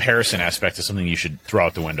the comparison aspect is something you should throw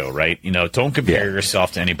out the window, right? Don't compare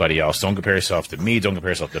yourself to anybody else. Don't compare yourself to me. Don't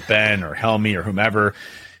compare yourself to Ben or Helmy or whomever.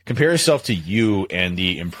 Compare yourself to you and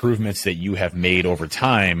the improvements that you have made over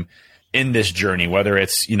time in this journey, whether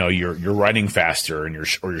it's, you're running faster and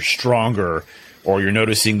you're stronger, or you're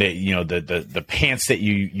noticing that, the pants that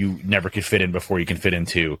you never could fit in before you can fit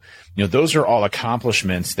into, those are all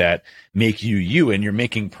accomplishments that make you, and you're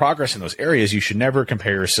making progress in those areas. You should never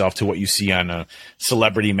compare yourself to what you see on a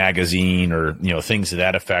celebrity magazine or, things to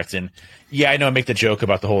that effect. And yeah, I know I make the joke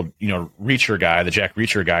about the whole, Reacher guy, the Jack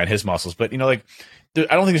Reacher guy and his muscles, but I don't think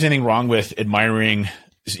there's anything wrong with admiring,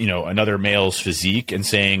 another male's physique and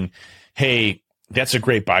saying, hey, that's a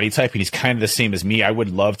great body type, and he's kind of the same as me. I would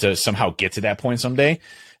love to somehow get to that point someday,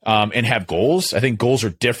 and have goals. I think goals are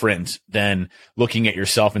different than looking at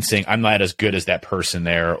yourself and saying, I'm not as good as that person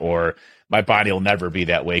there, or my body will never be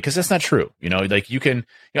that way, because that's not true. Like you can,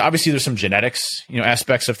 obviously there's some genetics,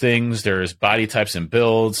 aspects of things. There's body types and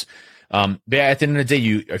builds. But yeah, at the end of the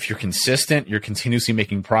day, if you're consistent, you're continuously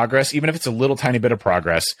making progress, even if it's a little tiny bit of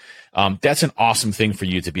progress. That's an awesome thing for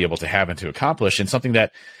you to be able to have and to accomplish, and something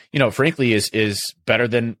that, frankly is better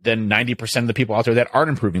than 90% of the people out there that aren't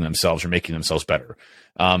improving themselves or making themselves better.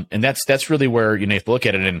 And that's really where you have to look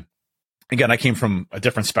at it. And again, I came from a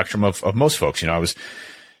different spectrum of most folks. I was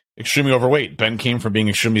extremely overweight. Ben came from being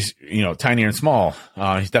extremely, tiny and small.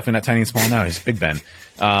 He's definitely not tiny and small now. He's Big Ben.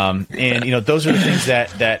 And those are the things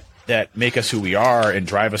that make us who we are and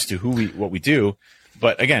drive us to what we do.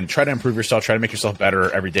 But again, try to improve yourself, try to make yourself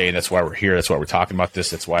better every day. And that's why we're here. That's why we're talking about this.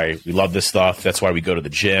 That's why we love this stuff. That's why we go to the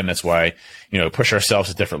gym. That's why, push ourselves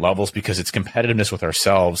at different levels, because it's competitiveness with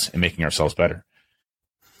ourselves and making ourselves better.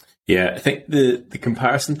 Yeah, I think the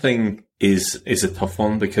comparison thing is a tough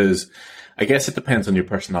one, because I guess it depends on your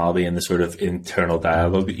personality and the sort of internal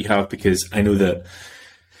dialogue that you have, because I know that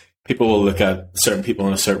people will look at certain people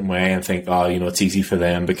in a certain way and think, it's easy for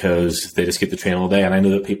them because they just get to train all day. And I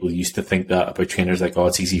know that people used to think that about trainers, like,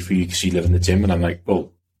 it's easy for you because you live in the gym. And I'm like,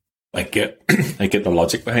 well, I get the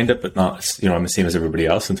logic behind it, but not, I'm the same as everybody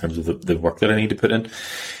else in terms of the work that I need to put in.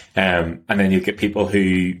 And then you get people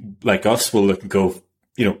who, like us, will look and go,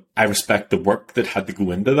 I respect the work that had to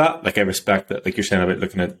go into that. Like, I respect that, like you're saying about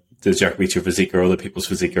looking at the Jack Reacher physique or other people's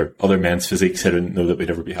physique or other men's physiques. I didn't know that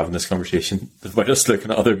we'd ever be having this conversation about us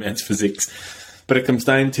looking at other men's physiques. But it comes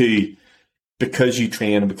down to, because you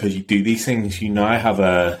train and because you do these things, you now have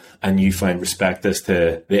a newfound respect as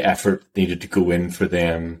to the effort needed to go in for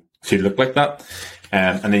them to look like that.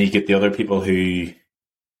 And then you get the other people who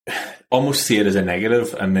almost see it as a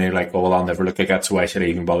negative, and they're like, oh, well, I'll never look like that, so why should I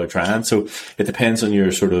even bother trying? So it depends on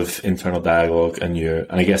your sort of internal dialogue and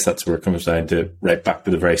I guess that's where it comes down to, right back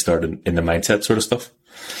to the very start in the mindset sort of stuff.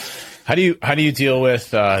 How do you deal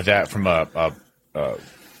with that from a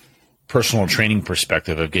personal training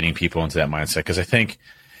perspective of getting people into that mindset? Because I think,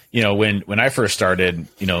 when I first started,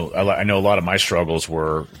 I know a lot of my struggles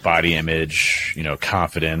were body image,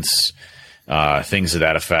 confidence, things of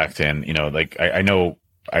that effect. And, I know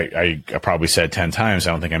I probably said 10 times,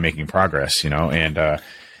 I don't think I'm making progress, and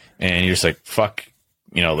you're just like, fuck,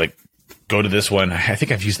 go to this one. I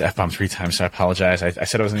think I've used the F-bomb 3 times, so I apologize. I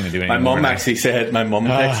said I wasn't going to do anything. My mom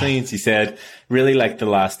texted me and she said, really like the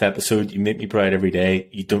last episode. You make me proud every day.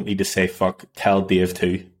 You don't need to say fuck. Tell Dave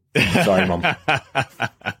too. Sorry, Mom.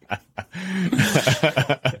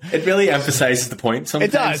 It really emphasizes the point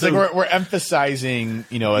sometimes. It does. Like we're emphasizing,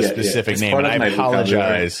 a specific name, and I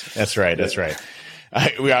apologize. That's right. That's right.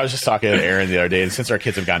 I was just talking to Aaron the other day, and since our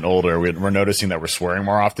kids have gotten older, we're noticing that we're swearing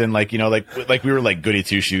more often. Like we were like goody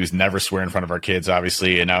two shoes, never swear in front of our kids,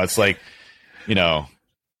 obviously. And now it's like,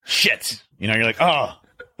 shit. You're like, oh,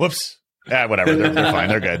 whoops. Yeah, whatever. They're fine.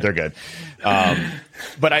 They're good.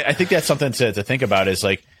 But I think that's something to think about is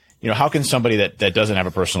like, how can somebody that doesn't have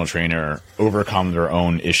a personal trainer overcome their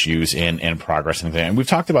own issues and progress and things? And we've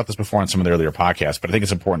talked about this before on some of the earlier podcasts, but I think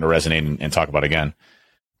it's important to resonate and talk about again.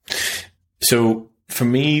 So for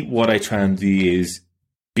me, what I try and do is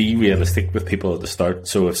be realistic with people at the start.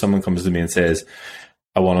 So if someone comes to me and says,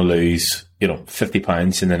 I want to lose, 50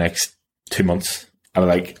 pounds in the next 2 months, I'm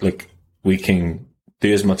like, look, we can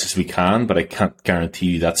do as much as we can, but I can't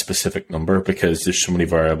guarantee you that specific number because there's so many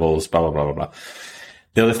variables, blah, blah, blah, blah, blah.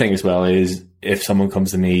 The other thing as well is if someone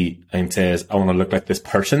comes to me and says, I want to look like this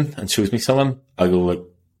person and shows me someone, I'll go, look,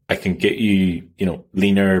 I can get you,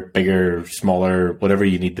 leaner, bigger, smaller, whatever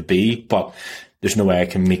you need to be, but there's no way I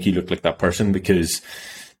can make you look like that person because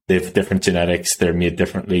they have different genetics. They're made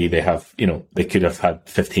differently. They have, they could have had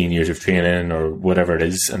 15 years of training or whatever it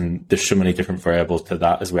is. And there's so many different variables to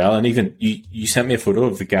that as well. And even you sent me a photo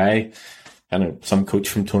of the guy I don't know, some coach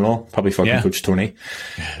from Tonal, probably fucking Coach Tony.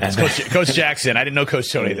 And Coach Jackson. I didn't know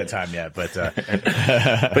Coach Tony at the time yet, but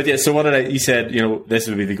but yeah. So what did you said? This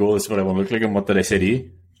would be the goal. This is what I want to look like. And what did I say to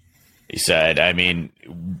you? He said, I mean,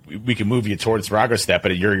 we can move you towards progress step,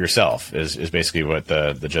 but you're yourself is basically what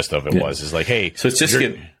the gist of it was. Is like, hey, so it's just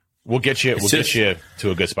we'll get you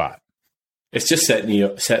to a good spot. It's just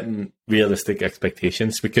setting realistic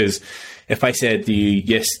expectations, because if I said to you,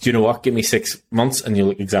 yes, do you know what? Give me 6 months and you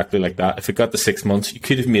look exactly like that. If it got to 6 months, you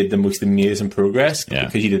could have made the most amazing progress, but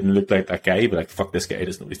because you didn't look like that guy, you'd be like, fuck this guy, he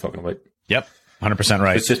doesn't know what he's talking about. Yep. 100%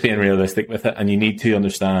 right. So it's just being realistic with it. And you need to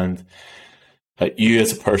understand that you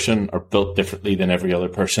as a person are built differently than every other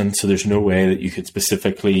person. So there's no way that you could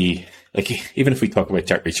specifically, like, even if we talk about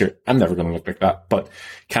Jack Reacher, I'm never going to look like that. But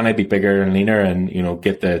can I be bigger and leaner and,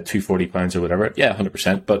 get the 240 pounds or whatever? Yeah,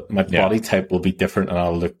 100%. But my body type will be different and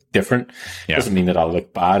I'll look different. Yeah. Doesn't mean that I'll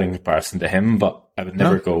look bad in comparison to him, but I would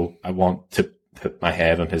never go, I want to put my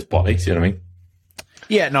head on his body. See what I mean?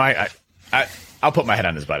 Yeah, no, I'll put my head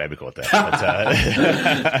on his body. I'd be cool with that.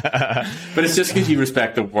 But it's just because you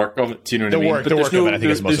respect the work of it. Do you know what I mean? The work of it, I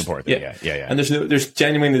think, is the most important thing. Yeah. And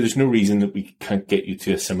there's no reason that we can't get you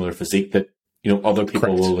to a similar physique that, other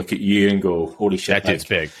people will look at you and go, holy shit. That dude's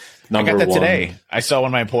big. I got that today. I saw one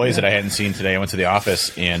of my employees that I hadn't seen today. I went to the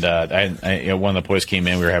office and, one of the employees came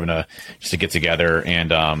in. We were having just a get together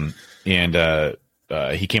and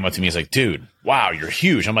he came up to me. He's like, dude, wow, you're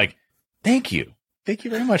huge. I'm like, thank you. Thank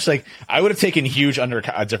you very much. Like, I would have taken huge under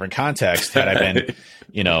a different context had I been,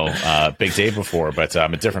 Big Dave before, but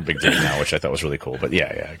I'm a different Big Dave now, which I thought was really cool. But yeah,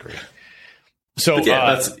 I agree. So, go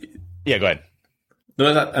ahead.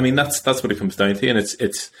 No, that's what it comes down to, and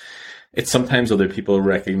it's sometimes other people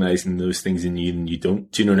recognizing those things in you and you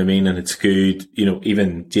don't. Do you know what I mean? And it's good.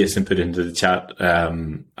 Even Jason put into the chat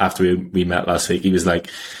after we met last week. He was like,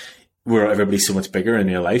 everybody's so much bigger in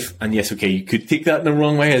your life. And yes, okay, you could take that in the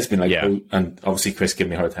wrong way. It's been like, and obviously Chris gave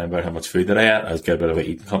me a hard time about how much food that I ate. I was getting a bit of an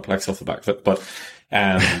eating complex off the back of it. But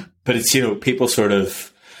it's, people sort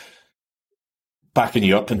of backing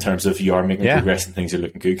you up in terms of you are making progress and things are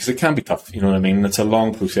looking good. Because it can be tough, you know what I mean? It's a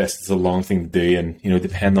long process. It's a long thing to do. And,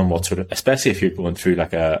 depending on what sort of, especially if you're going through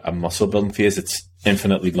like a muscle building phase, it's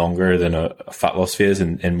infinitely longer than a fat loss phase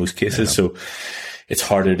in most cases. Yeah. So, it's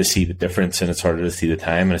harder to see the difference and it's harder to see the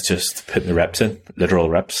time, and it's just putting the reps in, literal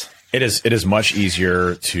reps. It is much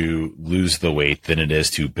easier to lose the weight than it is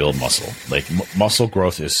to build muscle. Like muscle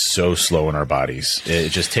growth is so slow in our bodies. It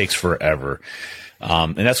just takes forever.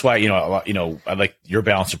 And that's why, I like your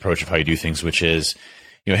balanced approach of how you do things, which is,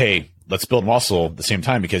 hey, let's build muscle at the same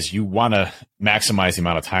time, because you want to maximize the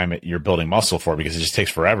amount of time you're building muscle for, because it just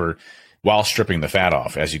takes forever, while stripping the fat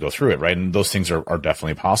off as you go through it, right? And those things are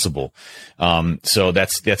definitely possible. So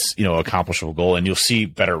that's accomplishable goal, and you'll see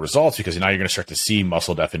better results because now you're going to start to see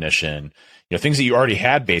muscle definition, things that you already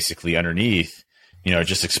had basically underneath,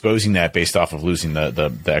 just exposing that based off of losing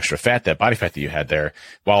the extra fat, that body fat that you had there,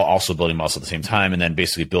 while also building muscle at the same time, and then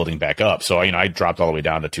basically building back up. So, I dropped all the way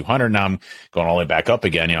down to 200. Now I'm going all the way back up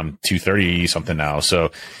again. I'm 230 something now.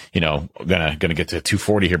 So, gonna get to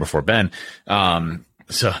 240 here before Ben.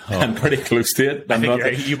 So I'm pretty close to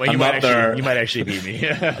it. You might actually beat me.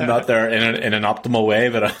 I'm not there in an optimal way,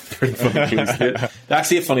 but I'm pretty fucking close to it.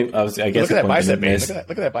 Actually, a funny. I guess look at that bicep, man. Look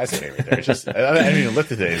at that bicep right there. It's just I haven't even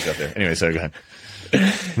looked at it. He's up there. Anyway, so go ahead.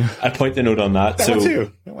 I point the note on that. That one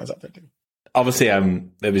too. That one's up there too. Obviously,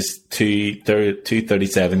 it was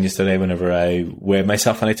 237 yesterday whenever I weighed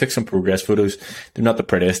myself, and I took some progress photos. They're not the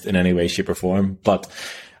prettiest in any way, shape, or form, but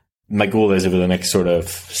my goal is over the next sort of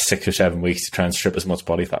 6 or 7 weeks to try and strip as much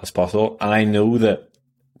body fat as possible. And I know that,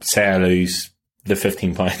 say I lose the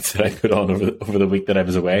 15 pounds that I put on over the week that I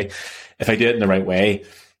was away, if I do it in the right way,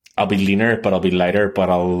 I'll be leaner, but I'll be lighter, but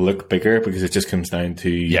I'll look bigger, because it just comes down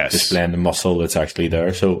to displaying the muscle that's actually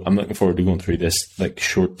there. So I'm looking forward to going through this like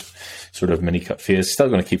short sort of mini cut phase. Still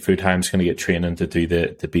going to keep food high. I'm just going to get training to be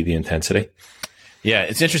the intensity. Yeah,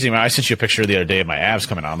 it's interesting. When I sent you a picture the other day of my abs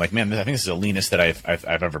coming on, I'm like, man, I think this is the leanest that I've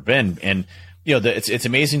ever been. And it's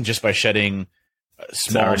amazing just by shedding a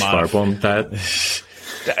small amount of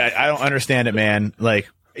I don't understand it, man. Like,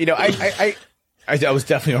 I was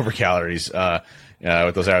definitely over calories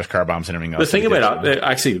with those Irish car bombs and everything else. The thing about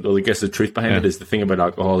actually, I guess the truth behind it is the thing about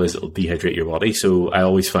alcohol is it'll dehydrate your body. So I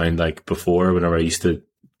always found, like, before, whenever I used to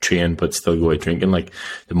train but still go out drinking, like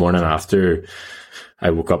the morning after I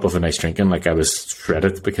woke up with a nice drinking, like I was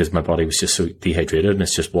shredded because my body was just so dehydrated, and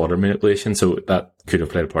it's just water manipulation. So that could have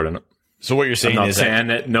played a part in it. So what you're saying is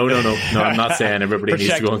that no, I'm not saying everybody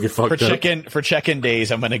needs to go and get fucked up. For check-in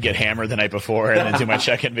days, I'm going to get hammered the night before and then do my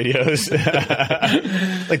check-in videos.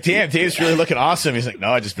 Like, damn, Dave's really looking awesome. He's like,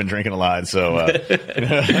 no, I've just been drinking a lot. So,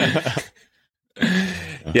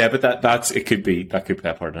 Yeah, but that could play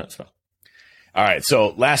a part in it as well. All right.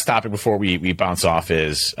 So last topic before we bounce off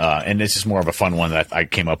is, and this is more of a fun one that I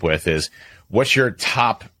came up with, is what's your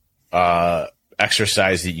top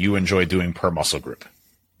exercise that you enjoy doing per muscle group?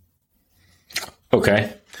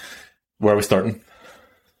 Okay. Where are we starting?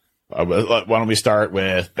 Why don't we start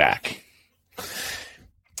with back?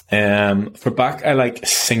 For back, I like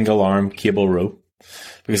single arm cable row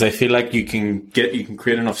because I feel like you can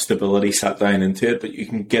create enough stability sat down into it, but you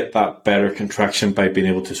can get that better contraction by being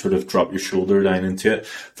able to sort of drop your shoulder down into it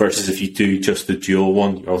versus if you do just the dual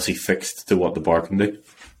one, you're obviously fixed to what the bar can do.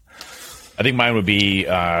 I think mine would be,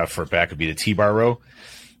 for back would be the T-bar row.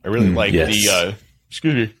 I really like the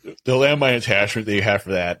landmine attachment that you have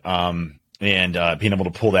for that. And being able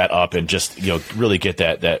to pull that up and just, really get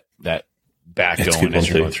that back going as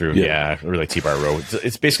you're going through. Yeah, I really like T-bar row.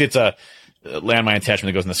 It's basically a landmine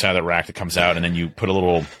attachment that goes on the side of the rack that comes out, and then you put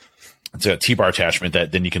it's a T-bar attachment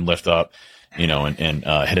that then you can lift up, and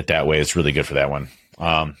hit it that way. It's really good for that one.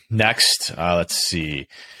 Next, let's see.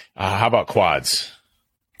 How about quads?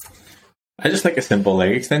 I just like a simple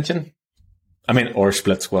leg extension. I mean, or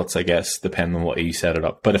split squats, I guess, depending on what you set it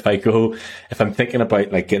up. But if I'm thinking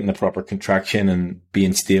about like getting the proper contraction and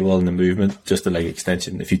being stable in the movement, just a leg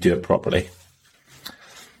extension if you do it properly.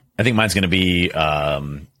 I think mine's going to be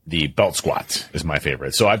the belt squat is my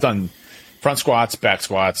favorite. So I've done front squats, back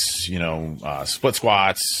squats, split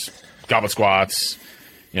squats, goblet squats,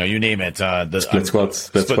 you name it. The split squats,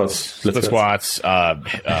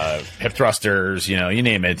 hip thrusters, you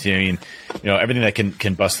name it. I mean, everything that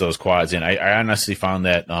can bust those quads in. I honestly found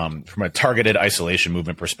that from a targeted isolation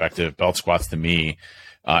movement perspective, belt squats to me,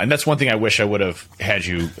 and that's one thing I wish I would have had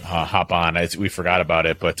you hop on. We forgot about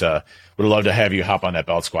it, but would love to have you hop on that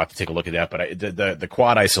belt squat to take a look at that. But the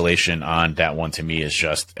quad isolation on that one to me is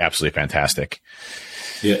just absolutely fantastic.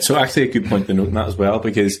 Yeah, so actually a good point to note in that as well,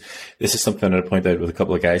 because this is something I pointed out with a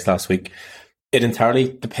couple of guys last week. It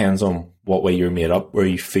entirely depends on what way you're made up, where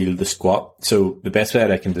you feel the squat. So the best way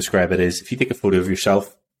that I can describe it is if you take a photo of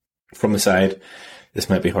yourself from the side,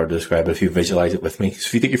 this might be hard to describe if you visualize it with me. So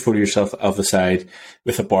if you take your photo of yourself of the side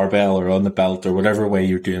with a barbell or on the belt or whatever way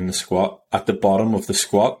you're doing the squat, at the bottom of the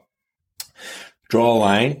squat, draw a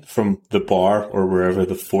line from the bar or wherever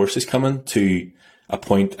the force is coming to a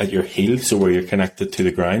point at your heel, so where you're connected to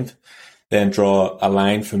the ground. Then draw a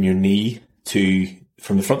line from your knee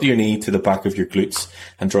from the front of your knee to the back of your glutes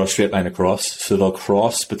and draw a straight line across. So they'll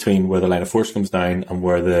cross between where the line of force comes down and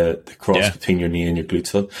where the cross between your knee and your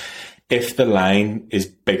glutes is. If the line is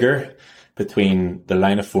bigger between the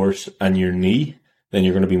line of force and your knee, then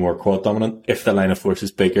you're going to be more quad dominant. If the line of force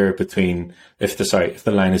is bigger if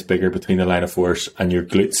the line is bigger between the line of force and your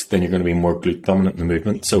glutes, then you're going to be more glute dominant in the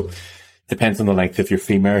movement. So depends on the length of your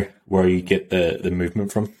femur where you get the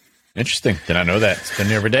movement from. Interesting. Did I know that? It's been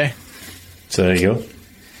there every day. So there you go.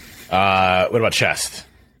 What about chest?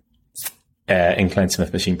 Incline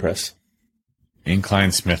Smith machine press.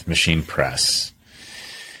 Incline Smith machine press.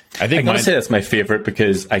 I gotta say that's my favorite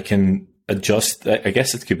because I can adjust. I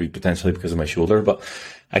guess it could be potentially because of my shoulder, but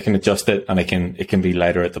I can adjust it and it can be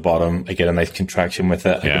lighter at the bottom. I get a nice contraction with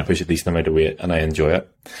it. I can push a decent amount of weight and I enjoy it.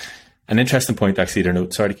 An interesting point, actually, to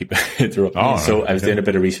note. Sorry to keep interrupting. I was doing a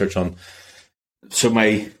bit of research on. So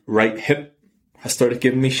my right hip has started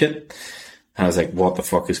giving me shit. And I was like, what the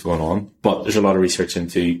fuck is going on? But there's a lot of research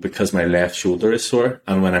into because my left shoulder is sore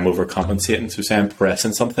and when I'm overcompensating, so say I'm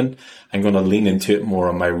pressing something, I'm going to lean into it more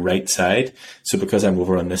on my right side. So because I'm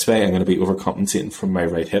over on this way, I'm going to be overcompensating from my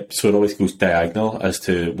right hip. So it always goes diagonal as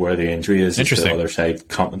to where the injury is. Interesting. The other side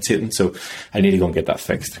compensating. So I need to go and get that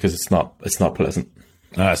fixed because it's not pleasant.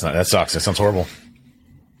 No, it's not. That sucks. That sounds horrible.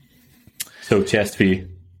 So chest for you?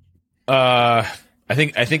 I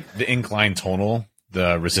think the incline tonal,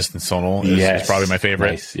 the resistance tonal is probably my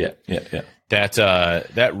favorite. Nice. Yeah.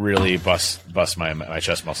 That really busts my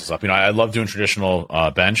chest muscles up. I love doing traditional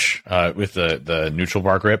bench with the neutral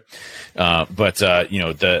bar grip, but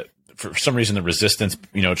for some reason the resistance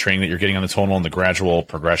training that you're getting on the tonal and the gradual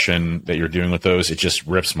progression that you're doing with those, it just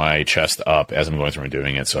rips my chest up as I'm going through and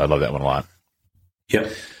doing it. So I love that one a lot.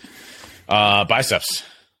 Yep. Biceps.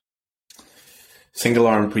 Single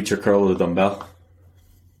arm preacher curl with a dumbbell.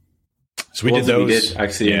 So we did those. We did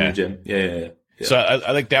actually in the gym. Yeah. So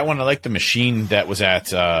I like that one. I like the machine that was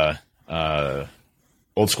at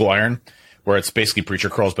Old School Iron, where it's basically preacher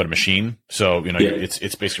curls but a machine. So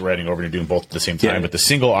it's basically riding over and you're doing both at the same time. Yeah. But the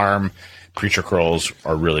single arm preacher curls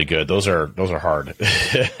are really good. Those are hard.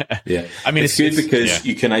 Yeah. I mean, it's good because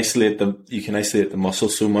you can isolate them. You can isolate the muscle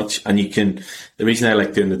so much, and the reason I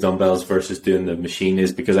like doing the dumbbells versus doing the machine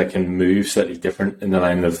is because I can move slightly different in the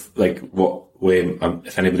line of like what way,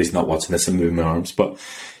 if anybody's not watching this, I'm moving my arms, but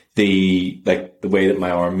the way that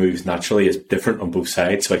my arm moves naturally is different on both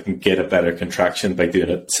sides, so I can get a better contraction by doing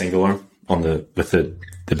it single arm with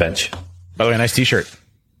the bench. By the way, nice t-shirt.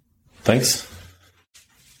 Thanks.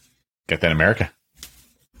 Got that in America.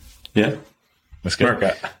 Yeah. That's good.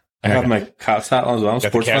 America. I have my Cavs hat on as well.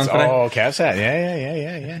 Sports fan today. Oh, Cavs hat.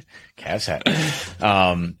 Yeah. Cavs hat.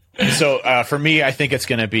 So for me, I think it's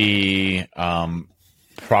going to be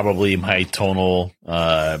probably my tonal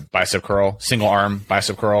bicep curl, single arm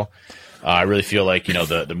bicep curl. I really feel like,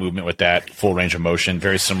 the movement with that full range of motion,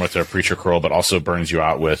 very similar to a preacher curl, but also burns you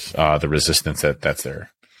out with the resistance that's there.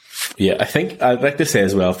 Yeah, I think I'd like to say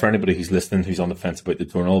as well, for anybody who's listening, who's on the fence about the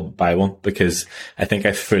tonal, buy one, because I think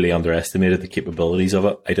I fully underestimated the capabilities of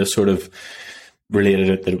it. I just sort of related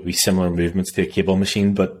it that it would be similar movements to a cable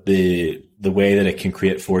machine, but the way that it can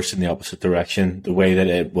create force in the opposite direction, the way that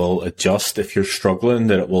it will adjust if you're struggling,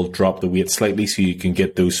 that it will drop the weight slightly so you can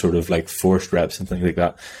get those sort of like forced reps and things like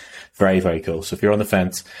that. Very, very cool. So if you're on the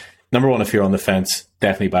fence, number one, if you're on the fence,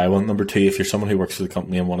 definitely buy one. Number two, if you're someone who works for the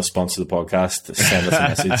company and want to sponsor the podcast, send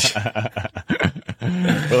us a message.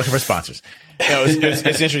 We're looking for sponsors. It's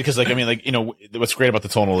interesting because, what's great about the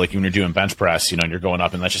tonal, like when you're doing bench press, and you're going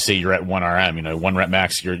up, and let's just say you're at 1 RM, 1 rep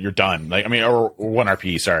max, you're done. Or 1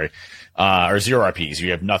 RP, sorry, or 0 RPs.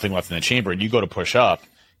 You have nothing left in the chamber, and you go to push up.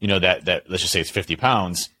 That let's just say it's 50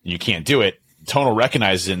 pounds, and you can't do it. Tonal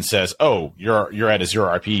recognizes it and says, "Oh, you're at a 0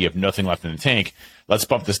 RP. You have nothing left in the tank. Let's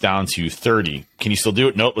bump this down to 30. Can you still do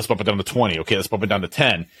it? Nope. Let's bump it down to 20. Okay, let's bump it down to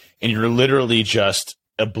 10." And you're literally just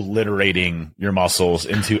obliterating your muscles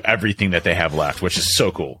into everything that they have left, which is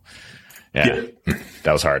so cool. Yeah.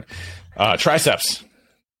 That was hard. Triceps.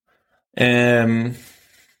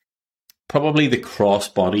 Probably the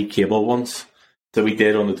cross-body cable ones that we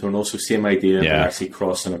did on the tonal. So same idea, but actually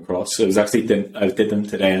crossing across. So it was actually, I did them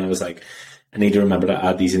today, and I was like, I need to remember to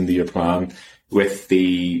add these into your plan. With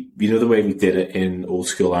the way we did it in old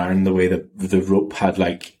school iron, the way that the rope had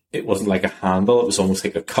it wasn't like a handle, it was almost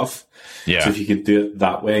like a cuff. Yeah. So if you could do it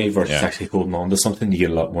that way versus actually holding on to something, you get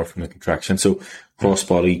a lot more from the contraction. So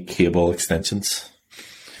cross-body cable extensions.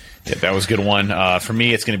 Yeah, that was a good one. For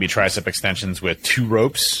me, it's going to be tricep extensions with 2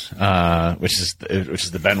 ropes, which is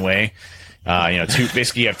the Ben way.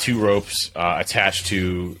 Basically you have 2 ropes attached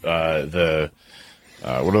to what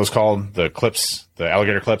are those called? The clips, the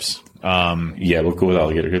alligator clips. We'll go with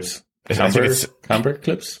alligator clips. Camber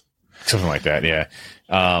clips, something like that. Yeah.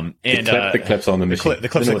 And the clips on the machine. The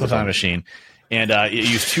clips on the machine, and you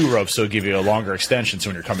use 2 ropes, so it'll give you a longer extension. So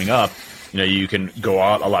when you're coming up, you can go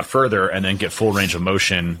out a lot further and then get full range of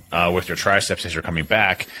motion with your triceps as you're coming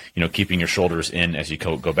back. Keeping your shoulders in as you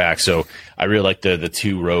go back. So I really like the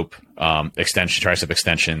 2 rope tricep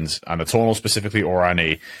extensions on the tonal specifically, or on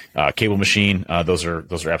a cable machine. Those are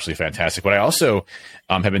absolutely fantastic. What I also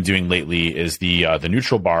have been doing lately is the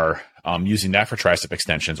neutral bar. Using that for tricep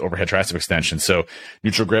extensions, overhead tricep extensions. So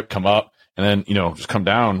neutral grip, come up, and then just come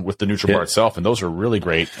down with the neutral bar itself. And those are really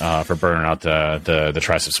great for burning out the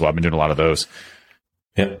triceps. So I've been doing a lot of those.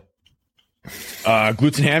 Yeah.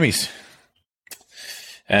 Glutes and hammies.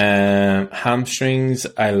 Hamstrings,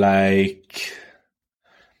 I like.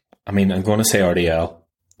 I'm going to say RDL.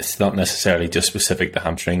 It's not necessarily just specific to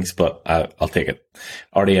hamstrings, but I'll take it.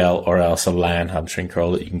 RDL, or else a lion hamstring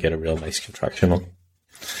curl that you can get a real nice contraction on.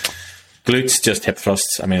 Glutes, just hip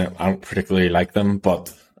thrusts. I don't particularly like them,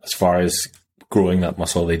 but as far as growing that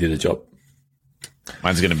muscle, they do the job.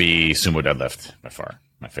 Mine's going to be sumo deadlift, by far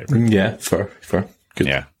my favorite. Yeah, fair. Good.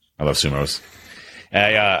 Yeah, I love sumos.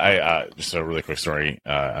 I just a really quick story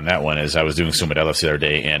on that one is I was doing sumo deadlifts the other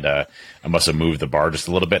day, and I must have moved the bar just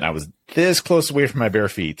a little bit, and I was this close away from my bare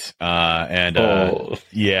feet. I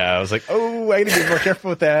was like, I got to be more careful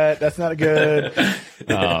with that. That's not good.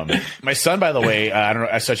 My son, by the way, I don't know,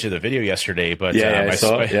 I sent you the video yesterday, but I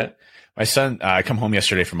saw it. Yeah. My son, I come home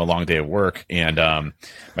yesterday from a long day of work, and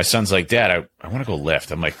my son's like, "Dad, I want to go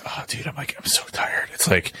lift." I'm like, "Oh, dude," I'm so tired. It's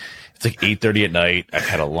like 8:30 at night. I've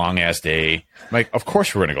had a long ass day. I'm like, of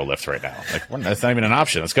course we're going to go lift right now. That's not even an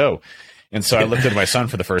option. Let's go. And so I lifted my son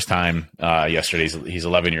for the first time yesterday. He's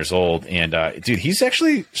 11 years old, and dude, he's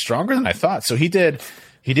actually stronger than I thought. So he did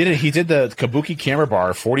the Kabuki camera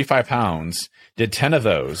bar, 45 pounds, did 10 of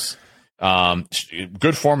those,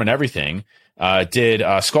 good form and everything. Did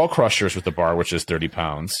skull crushers with the bar, which is 30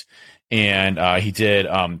 pounds. And he did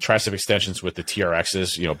tricep extensions with the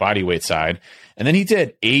TRXs, body weight side. And then he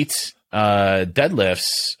did 8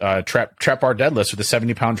 deadlifts, trap bar deadlifts with a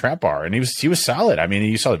 70-pound trap bar. And he was solid.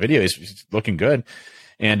 You saw the video. He's looking good.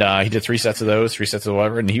 And he did 3 sets of those, 3 sets of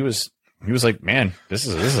whatever. And he was like, "Man, this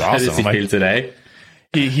is awesome." How does he feel today?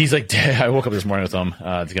 He's like, "Dad," I woke up this morning with him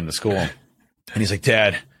to get him to school. And he's like,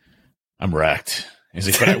 Dad, I'm wrecked. He's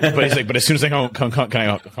like, but as soon as I come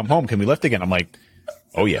home, can we lift again? I'm like,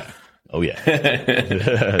 oh yeah. So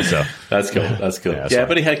that's cool. That's cool. Yeah,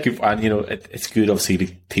 but he had good, and it's good obviously to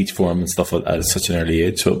teach for him and stuff at such an early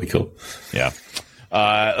age, so it'll be cool. Yeah.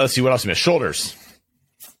 Let's see what else we missed. Shoulders.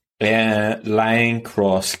 Line,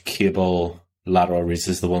 cross, cable, lateral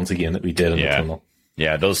raises, the ones again that we did in the tunnel.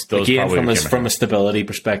 Yeah, those again from a stability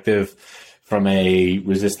perspective, from a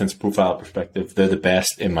resistance profile perspective, they're the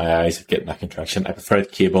best in my eyes at getting that contraction. I prefer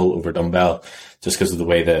cable over dumbbell just because of the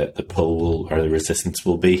way the pull or the resistance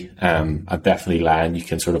will be. And definitely line, you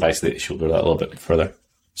can sort of isolate the shoulder a little bit further.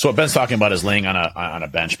 So what Ben's talking about is laying on a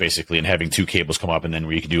bench basically and having two cables come up, and then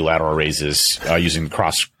where you can do lateral raises using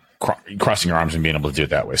crossing your arms and being able to do it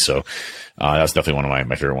that way. So that's definitely one of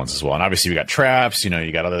my favorite ones as well. And obviously we got traps,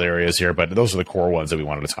 you got other areas here, but those are the core ones that we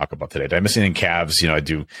wanted to talk about today. Did I miss anything? Calves, I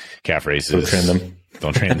do calf raises.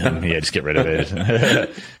 Don't train them. Yeah, just get rid of it.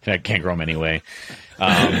 I can't grow them anyway.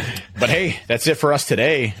 But hey, that's it for us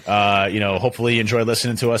today. Hopefully you enjoy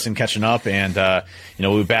listening to us and catching up, and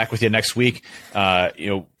we'll be back with you next week.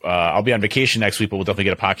 I'll be on vacation next week, but we'll definitely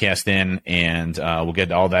get a podcast in, and we'll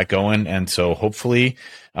get all that going. And so hopefully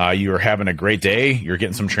you're having a great day. You're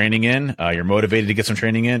getting some training in. You're motivated to get some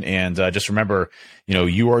training in, and just remember,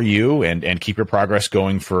 you are you, and keep your progress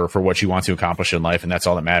going for what you want to accomplish in life, and that's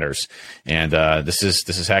all that matters. And this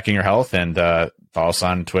is Hacking Your Health, and follow us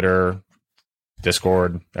on Twitter,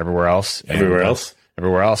 Discord, everywhere else. Everywhere else.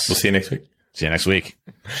 We'll see you next week. See you next week.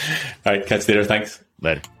 All right. Catch you later. Thanks.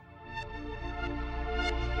 Later.